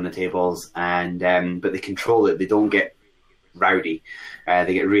tables, soda on the tables, and but they control it. They don't get rowdy.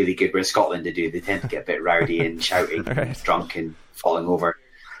 They get really good. Where in Scotland they do. They tend to get a bit rowdy and shouting, and drunk and falling over.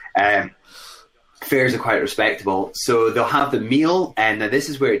 Fares are quite respectable. So they'll have the meal, and now this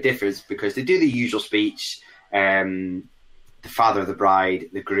is where it differs because they do the usual speech. The father of the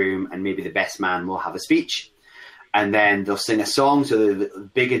bride, the groom, and maybe the best man will have a speech. And then they'll sing a song. So they're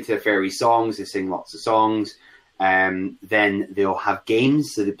big into their fairy songs. They sing lots of songs. Then they'll have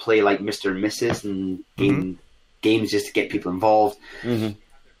games. So they play like Mr. and Mrs. and games just to get people involved.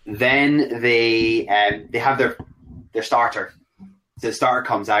 Then they have their starter. So the starter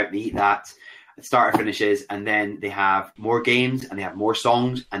comes out, they eat that. The starter finishes, and then they have more games, and they have more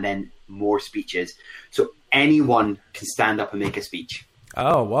songs, and then more speeches. So anyone can stand up and make a speech.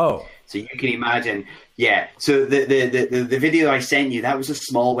 Oh, whoa. So you can imagine, yeah. So the video I sent you, that was a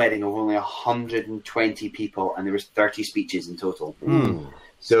small wedding of only 120 people, and there was 30 speeches in total.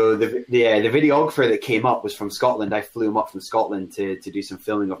 So the videographer that came up was from Scotland. I flew him up from Scotland to do some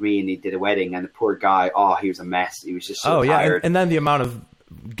filming of me, and he did a wedding, and the poor guy, he was a mess. He was just so tired. And then the amount of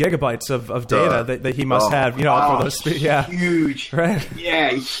gigabytes of data that he must have, for those huge, right?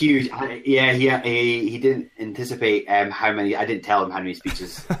 Yeah, huge. He didn't anticipate how many. I didn't tell him how many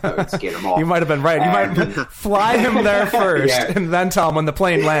speeches that would scare him off. You might have been right. You might fly him there first, and then tell him when the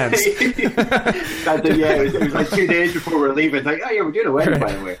plane lands. It was like 2 days before we're leaving. It's like, we're doing a wedding,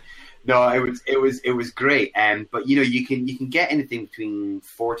 by the way. No, it was great. But you can get anything between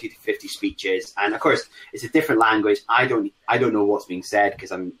 40 to 50 speeches, and of course it's a different language. I don't know what's being said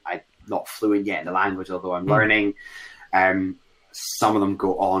because I'm not fluent yet in the language, although I'm learning. Some of them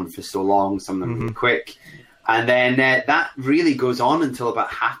go on for so long, some of them really quick, and then that really goes on until about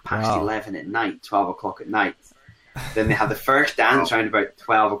 11:30 at night, 12 o'clock at night. Then they have the first dance around about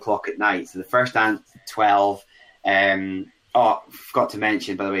 12 o'clock at night. So the first dance 12. Forgot to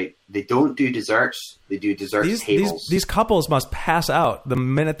mention, by the way, they don't do desserts. They do dessert tables. These couples must pass out the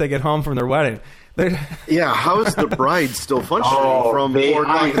minute they get home from their wedding. Yeah, how is the bride still functioning from 4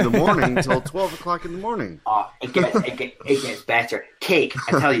 o'clock in the morning until 12 o'clock in the morning? It gets better. Cake,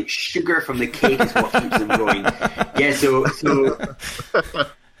 I tell you, sugar from the cake is what keeps them going. Yeah, so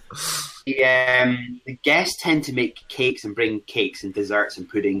the guests tend to make cakes and bring cakes and desserts and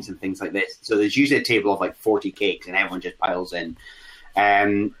puddings and things like this. So there's usually a table of like 40 cakes, and everyone just piles in.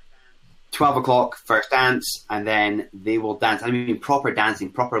 12 o'clock, first dance, and then they will dance. I mean, proper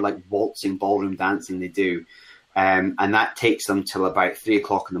dancing, proper like waltzing, ballroom dancing they do. And that takes them till about 3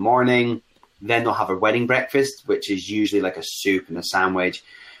 o'clock in the morning. Then they'll have a wedding breakfast, which is usually like a soup and a sandwich.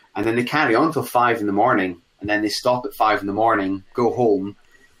 And then they carry on till 5 in the morning. And then they stop at 5 in the morning, go home.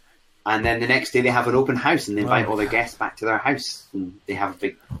 And then the next day they have an open house and they invite all their guests back to their house, and they have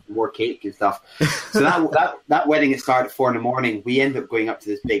more cake and stuff. So that wedding, it started at 4 in the morning. We ended up going up to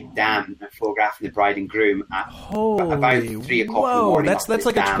this big dam and photographing the bride and groom at about 3 o'clock in the morning. That's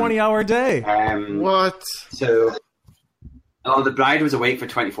like a 20-hour day. What? So the bride was awake for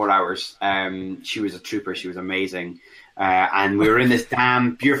 24 hours. She was a trooper. She was amazing. And we were in this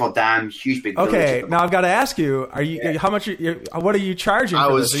dam, beautiful dam, huge big village. Okay, now I've got to ask you: how much? What are you charging? I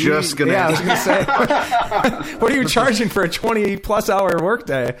was just going to say, what are you charging for a 20+ hour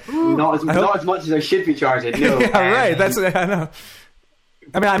workday? Not as much as I should be charging. No. Yeah, right. That's I know.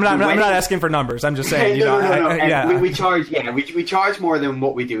 I mean, I'm not asking for numbers. I'm just saying, no. We charge, we charge more than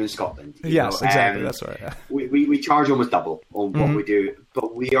what we do in Scotland. Yes, exactly. That's right. Yeah. We charge almost double on what we do,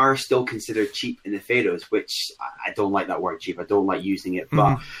 but we are still considered cheap in the Faroes, which I don't like that word cheap. I don't like using it,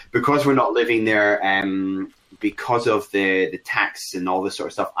 but because we're not living there, because of the tax and all this sort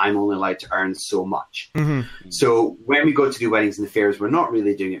of stuff, I'm only allowed to earn so much. So when we go to do weddings in the Faroes, we're not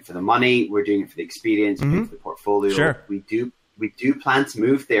really doing it for the money. We're doing it for the experience, we're doing it for the portfolio. Sure. We do plan to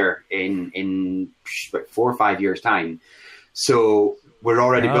move there in about 4 or 5 years' time. So we're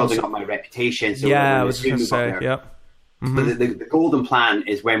already building up my reputation. So I was going to say, yep. But the golden plan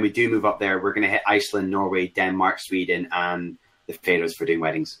is when we do move up there, we're going to hit Iceland, Norway, Denmark, Sweden, and the Faroes for doing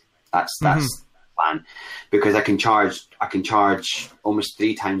weddings. That's the plan, because I can charge almost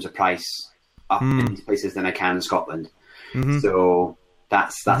 3 times the price up in places than I can in Scotland. So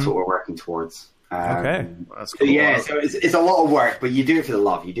that's what we're working towards. Okay. That's cool. So yeah, so it's a lot of work, but you do it for the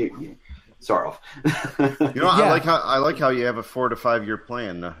love. Sort of. I like how you have a 4 to 5 year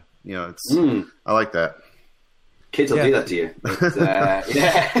plan. I like that. Kids will do that to you. Yeah.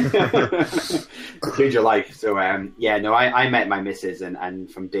 Change your life. So, I met my missus, and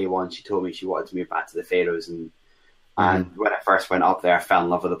from day one, she told me she wanted to move back to the Faroes. And when I first went up there, I fell in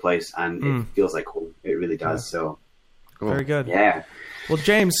love with the place, and it feels like home. It really does. So, Cool. Very good. Yeah. Well,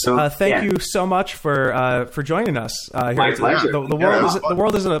 James, thank you so much for joining us here. My pleasure. The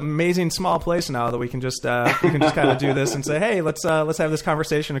world is an amazing small place now that we can just kind of do this and say, hey, let's have this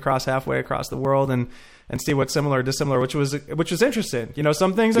conversation halfway across the world and see what's similar or dissimilar, which was interesting. You know,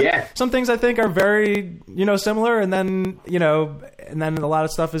 some things I think are very similar, and then a lot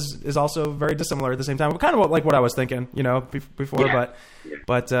of stuff is also very dissimilar at the same time. Kind of like what I was thinking, before,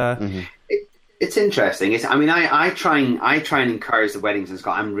 but. It's interesting. I try and encourage the weddings in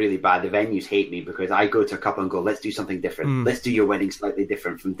Scotland. I'm really bad. The venues hate me because I go to a couple and go, let's do something different. Let's do your wedding slightly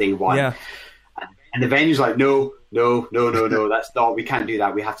different from day one. Yeah. And the venue's like, no, that's not. We can't do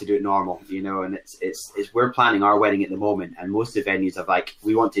that. We have to do it normal, And it's we're planning our wedding at the moment, and most of the venues have like,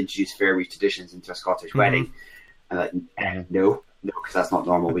 we want to introduce Faroese traditions into a Scottish wedding, and like, no, because that's not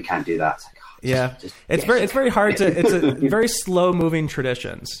normal. We can't do that. Yeah, it's very hard to. It's a very slow moving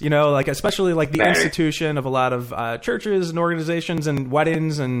traditions, like especially like the institution of a lot of churches and organizations and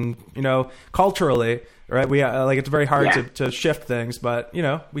weddings, and culturally, right? We like it's very hard to shift things, but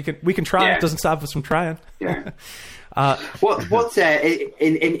we can try. Yeah. It doesn't stop us from trying. Yeah. What's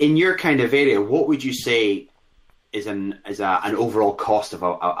in your kind of area? What would you say is an overall cost of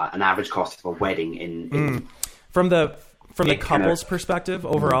an average cost of a wedding in from the couple's perspective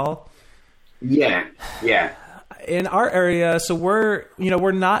overall? Yeah. In our area, so we're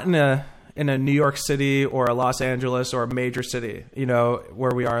not in a New York City or a Los Angeles or a major city,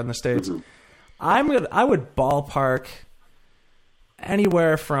 where we are in the States. Mm-hmm. I would ballpark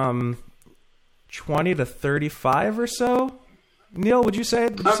anywhere from 20 to 35 or so. Neil, would you say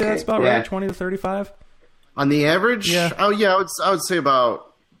that's about right? 20 to 35 on the average? Yeah. Oh yeah, I would say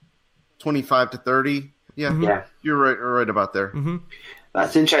about 25 to 30. Yeah. Mm-hmm. Yeah. You're right about there. Mm-hmm.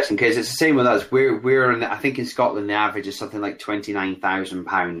 That's interesting because it's the same with us. We're I think in Scotland the average is something like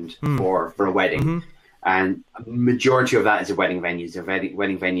 £29,000 for a wedding, and a majority of that is a wedding venue. A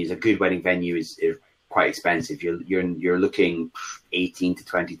good wedding venue is quite expensive. You're looking 18 to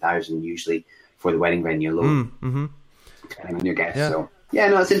 20,000 usually for the wedding venue alone, depending on your guests. Yeah. So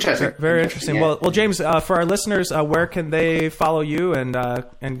no, it's interesting. Very interesting. Yeah. Well, James, for our listeners, where can they follow you and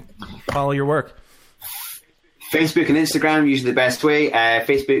follow your work? Facebook and Instagram, usually the best way.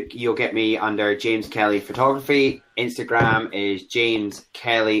 Facebook, you'll get me under James Kelly Photography. Instagram is James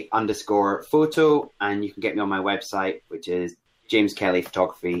Kelly _photo. And you can get me on my website, which is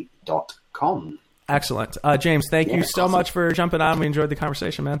jameskellyphotography.com. Excellent. James, thank you so much for jumping on. We enjoyed the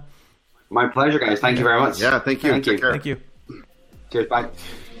conversation, man. My pleasure, guys. Thank you very much. Yeah, thank you. Take care. Thank you. Cheers, bye.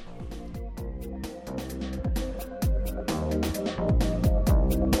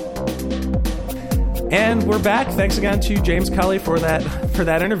 And we're back. Thanks again to James Kelly for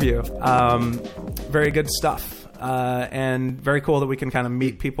that interview. Very good stuff, and very cool that we can kind of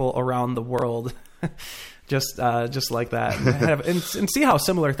meet people around the world, just like that, and see how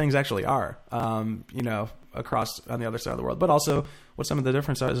similar things actually are. Across on the other side of the world, but also what some of the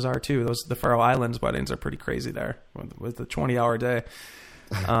differences are too. The Faroe Islands weddings are pretty crazy there with the 20-hour day.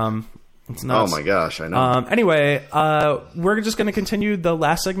 It's nuts. Oh my gosh, I know. Anyway, we're just going to continue the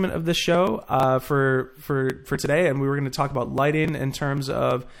last segment of this show for today, and we were going to talk about lighting in terms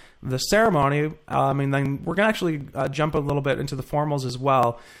of the ceremony, and then we're going to actually jump a little bit into the formals as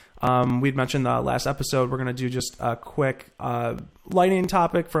well. We'd mentioned the last episode. We're going to do just a quick lighting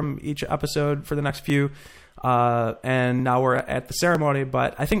topic from each episode for the next few, and now we're at the ceremony.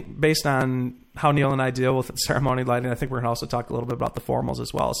 But I think based on how Neil and I deal with ceremony lighting, I think we're going to also talk a little bit about the formals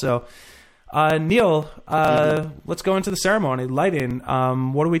as well. So, Neil, let's go into the ceremony lighting.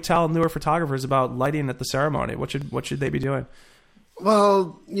 What do we tell newer photographers about lighting at the ceremony? What should they be doing?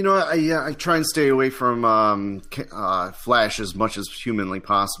 Well, I try and stay away from flash as much as humanly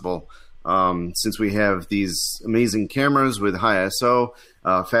possible. Since we have these amazing cameras with high ISO,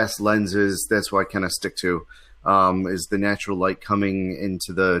 fast lenses, that's what I kind of stick to. Is the natural light coming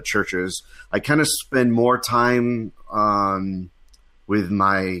into the churches. I kind of spend more time with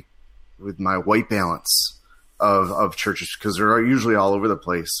my white balance of churches because they're usually all over the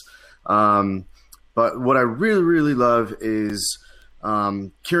place. But what I really, really love is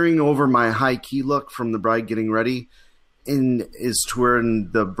carrying over my high key look from the bride getting ready is to where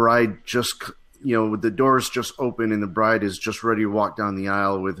the bride just, the doors just open and the bride is just ready to walk down the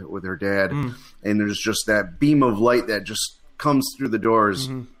aisle with her dad. And there's just that beam of light that just comes through the doors.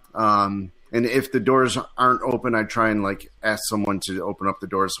 And And if the doors aren't open, I try and like ask someone to open up the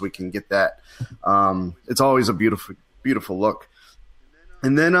doors so we can get that. It's always a beautiful, beautiful look.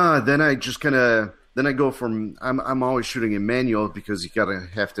 And then I just kind of, then I go from, I'm always shooting in manual because you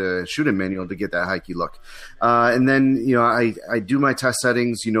have to shoot in manual to get that high key look. And then, you know, I do my test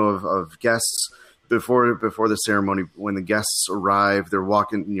settings, you know, of guests before the ceremony. When the guests arrive, they're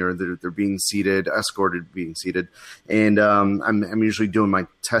walking, you know, they're being seated, escorted, being seated. And, I'm usually doing my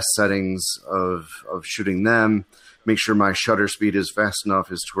test settings of shooting them, make sure my shutter speed is fast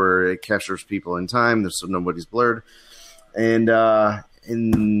enough as to where it captures people in time, so nobody's blurred. And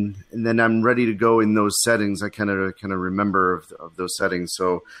then I'm ready to go in those settings. I kind of remember of those settings,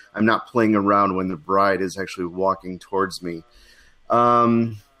 so I'm not playing around when the bride is actually walking towards me.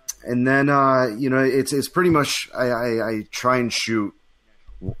 And then you know, it's pretty much I try and shoot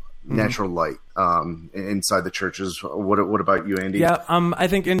natural light inside the churches. What about you, Andy? Yeah, I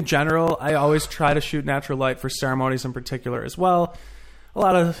think in general I always try to shoot natural light for ceremonies in particular as well. A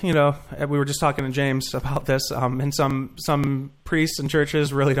lot of, you know, we were just talking to James about this, and some priests and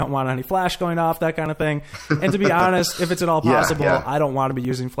churches really don't want any flash going off, that kind of thing. And to be honest, if it's at all possible, I don't want to be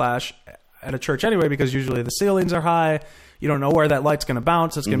using flash at a church anyway, because usually the ceilings are high. You don't know where that light's going to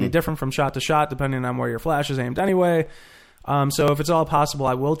bounce. It's going to be different from shot to shot depending on where your flash is aimed anyway. So if it's all possible,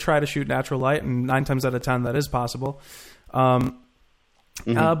 I will try to shoot natural light, and 9 times out of 10 that is possible. But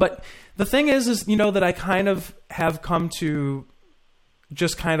the thing is, you know, that I kind of have come to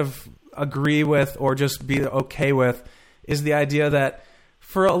just kind of agree with, or just be okay with, is the idea that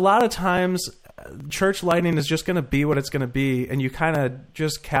for a lot of times church lighting is just going to be what it's going to be, and you kind of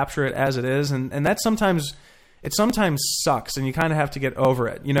just capture it as it is, and that sometimes sucks, and you kind of have to get over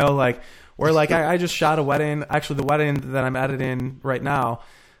it, you know, like where like I just shot a wedding, actually the wedding that I'm editing right now.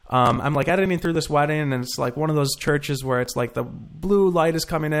 I'm like editing through this wedding, and it's like one of those churches where it's like the blue light is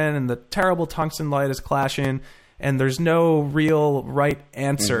coming in and the terrible tungsten light is clashing, and there's no real right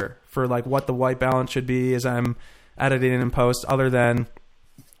answer for like what the white balance should be as I'm editing in post, other than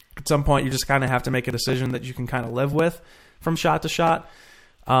at some point you just kind of have to make a decision that you can kind of live with from shot to shot.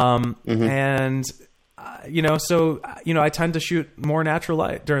 And, you know, so, you know, I tend to shoot more natural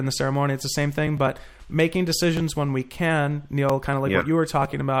light during the ceremony. It's the same thing, but making decisions when we can, Neil, kind of like what you were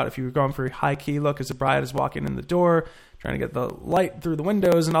talking about, if you were going for a high key look as the bride is walking in the door, trying to get the light through the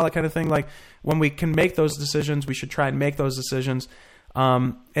windows and all that kind of thing. Like when we can make those decisions, we should try and make those decisions.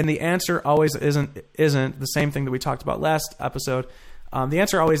 And the answer always isn't the same thing that we talked about last episode. The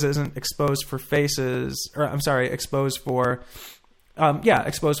answer always isn't exposed for faces, or I'm sorry, exposed for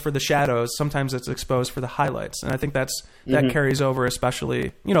the shadows. Sometimes it's exposed for the highlights. And I think that carries over,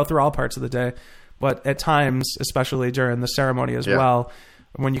 especially, you know, through all parts of the day, but at times, especially during the ceremony as well,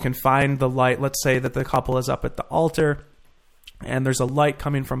 when you can find the light. Let's say that the couple is up at the altar and there's a light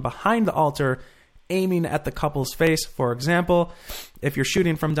coming from behind the altar aiming at the couple's face, for example. If you're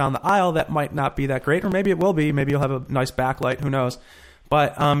shooting from down the aisle, that might not be that great, or maybe it will be. Maybe you'll have a nice backlight, who knows.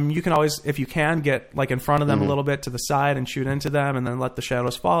 But you can always, if you can, get like in front of them a little bit to the side and shoot into them and then let the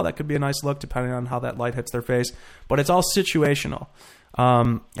shadows fall. That could be a nice look depending on how that light hits their face. But it's all situational.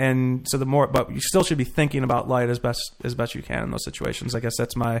 And so but you still should be thinking about light as best you can in those situations. I guess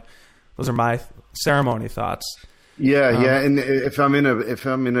those are my ceremony thoughts. Yeah. And if I'm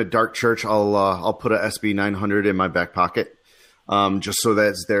in a dark church, I'll put a SB 900 in my back pocket. Just so that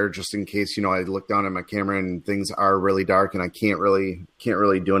it's there, just in case, you know, I look down at my camera and things are really dark and I can't really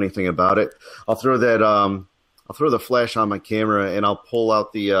do anything about it. I'll throw the flash on my camera and I'll pull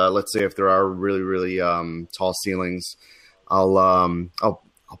out the, let's say if there are really, really, tall ceilings, I'll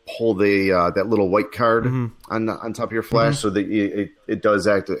pull that little white card on top of your flash so that it does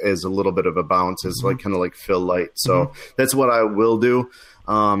act as a little bit of a bounce, as like kind of like fill light. So that's what I will do.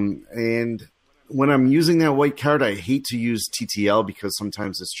 And when I'm using that white card, I hate to use TTL because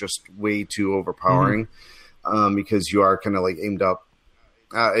sometimes it's just way too overpowering, because you are kind of like aimed up.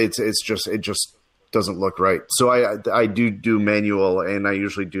 It just doesn't look right. So I do manual, and I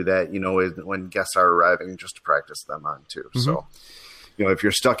usually do that, you know, when guests are arriving, just to practice them on too. So, you know, if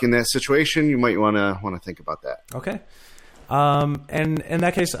you're stuck in that situation, you might want to think about that. Okay. And in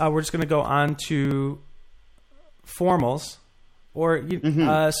that case, we're just going to go on to formals, or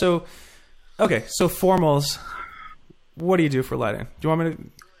Okay, so formals. What do you do for lighting? Do you want me to?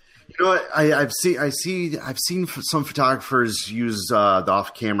 You know what? I've seen some photographers use the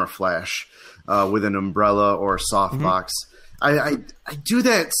off-camera flash with an umbrella or a softbox. I do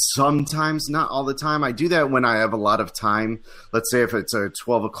that sometimes, not all the time. I do that when I have a lot of time. Let's say if it's a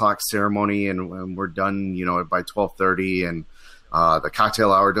 12 o'clock ceremony and we're done, you know, by 12:30, and The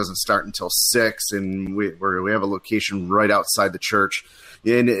cocktail hour doesn't start until 6, and we have a location right outside the church.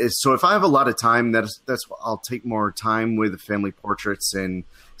 And so if I have a lot of time, that's I'll take more time with the family portraits and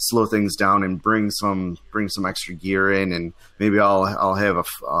slow things down and bring some extra gear in, and maybe I'll have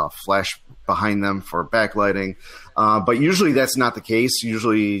a flash behind them for backlighting. But usually that's not the case.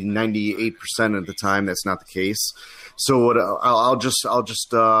 Usually 98% of the time that's not the case. So what I'll just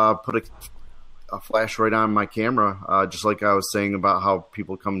put a flash right on my camera, just like I was saying about how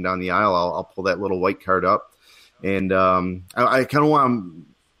people come down the aisle. I'll pull that little white card up, and I kind of want to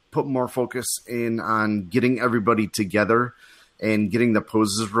put more focus in on getting everybody together and getting the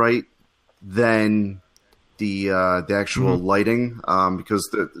poses right than the actual lighting, because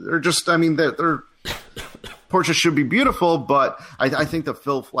they're just, I mean, their portraits should be beautiful, but I think the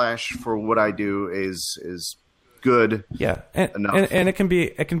fill flash for what I do is good. Yeah, enough. And it can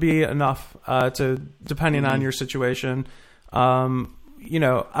be enough to depending on your situation. You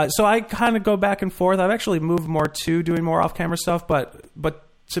know, so I kind of go back and forth. I've actually moved more to doing more off-camera stuff, but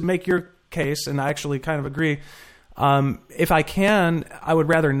to make your case, and I actually kind of agree. If I can, I would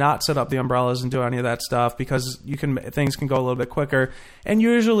rather not set up the umbrellas and do any of that stuff, because things can go a little bit quicker. And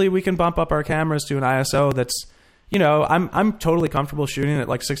usually we can bump up our cameras to an ISO that's, you know, I'm totally comfortable shooting at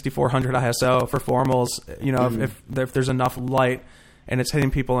like 6400 ISO for formals. You know, if there's enough light and it's hitting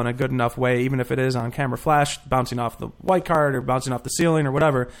people in a good enough way, even if it is on camera flash, bouncing off the white card or bouncing off the ceiling or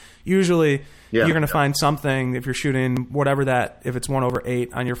whatever, usually you're going to find something if you're shooting whatever that, if it's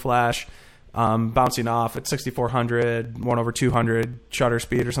 1/8 on your flash, bouncing off at 6400, 1/200 shutter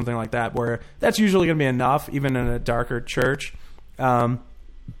speed or something like that, where that's usually going to be enough, even in a darker church.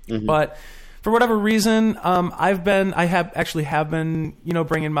 But for whatever reason, I have been, you know,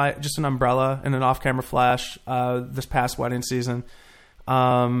 bringing just an umbrella and an off-camera flash this past wedding season,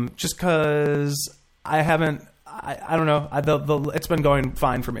 just because I don't know, it's been going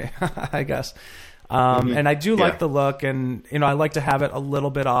fine for me, I guess. And I do like the look, and, you know, I like to have it a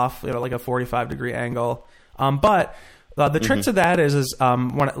little bit off, you know, like a 45-degree angle. But the trick to that is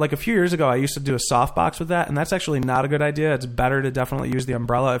when, like a few years ago, I used to do a softbox with that, and that's actually not a good idea. It's better to definitely use the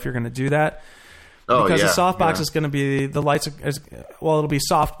umbrella if you're going to do that. Because the softbox is going to be, the lights it'll be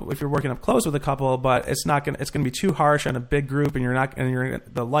soft if you're working up close with a couple, but it's going to be too harsh on a big group, and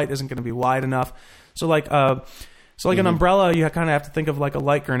the light isn't going to be wide enough. So like an umbrella, you kind of have to think of like a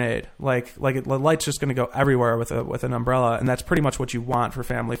light grenade. Like the light's just going to go everywhere with an umbrella, and that's pretty much what you want for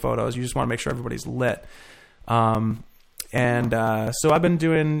family photos. You just want to make sure everybody's lit. So I've been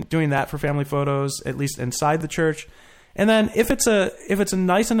doing that for family photos, at least inside the church. And then if it's a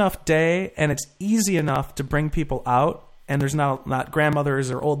nice enough day and it's easy enough to bring people out, and there's not grandmothers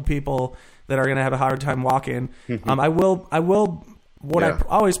or old people that are going to have a hard time walking, I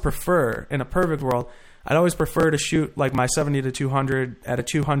always prefer, in a perfect world, I'd always prefer to shoot like my 70-200 at a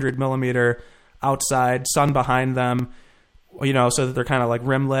 200 millimeter outside, sun behind them, you know, so that they're kind of like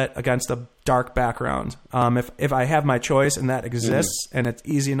rim lit against a dark background. If I have my choice and that exists and it's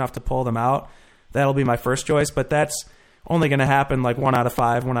easy enough to pull them out, that'll be my first choice. But that's only going to happen like 1 out of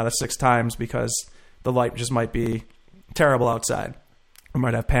 5, 1 out of 6 times, because the light just might be terrible outside. We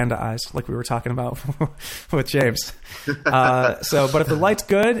might have panda eyes, like we were talking about with James. But if the light's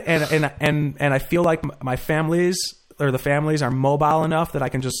good and I feel like the families are mobile enough that I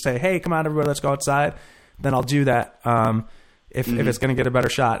can just say, hey, come on, everybody, let's go outside, then I'll do that. If it's going to get a better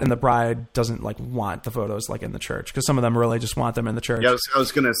shot, and the bride doesn't like want the photos like in the church, because some of them really just want them in the church. Yeah, I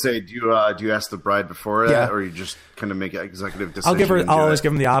was going to say, do you ask the bride before that, or you just kind of make an executive decision? I'll always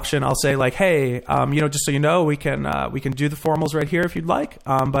give them the option. I'll say like, hey, you know, just so you know, we can do the formals right here if you'd like.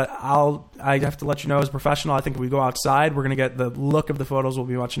 But I have to let you know, as a professional, I think if we go outside, we're going to get the look of the photos will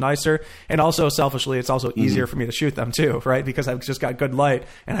be much nicer, and also selfishly, it's also easier for me to shoot them too, right? Because I've just got good light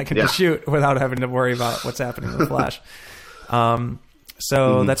and I can just shoot without having to worry about what's happening with the flash.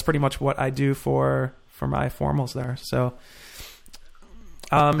 That's pretty much what I do for my formals there. So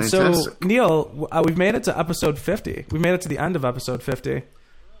Neil, we've made it to episode 50. We made it to the end of episode 50.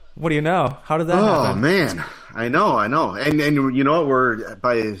 What do you know? How did that happen? Oh man, I know. And you know what? We're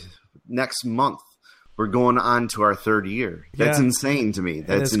by next month, we're going on to our 3rd year. That's insane to me.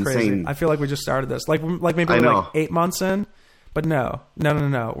 That's insane. Crazy. I feel like we just started this like maybe like 8 months in, but no.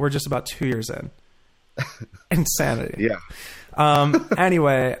 We're just about 2 years in. Insanity. Yeah.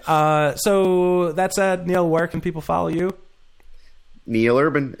 Anyway, so that said, Neil, where can people follow you? Neil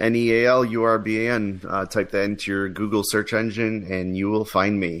Urban, NEALURBAN. Type that into your Google search engine and you will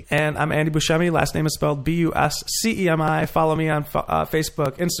find me. And I'm Andy Buscemi. Last name is spelled BUSCEMI. Follow me on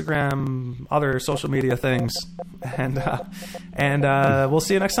Facebook, Instagram, other social media things. And we'll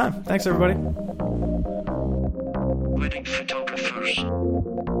see you next time. Thanks, everybody. Wedding photography.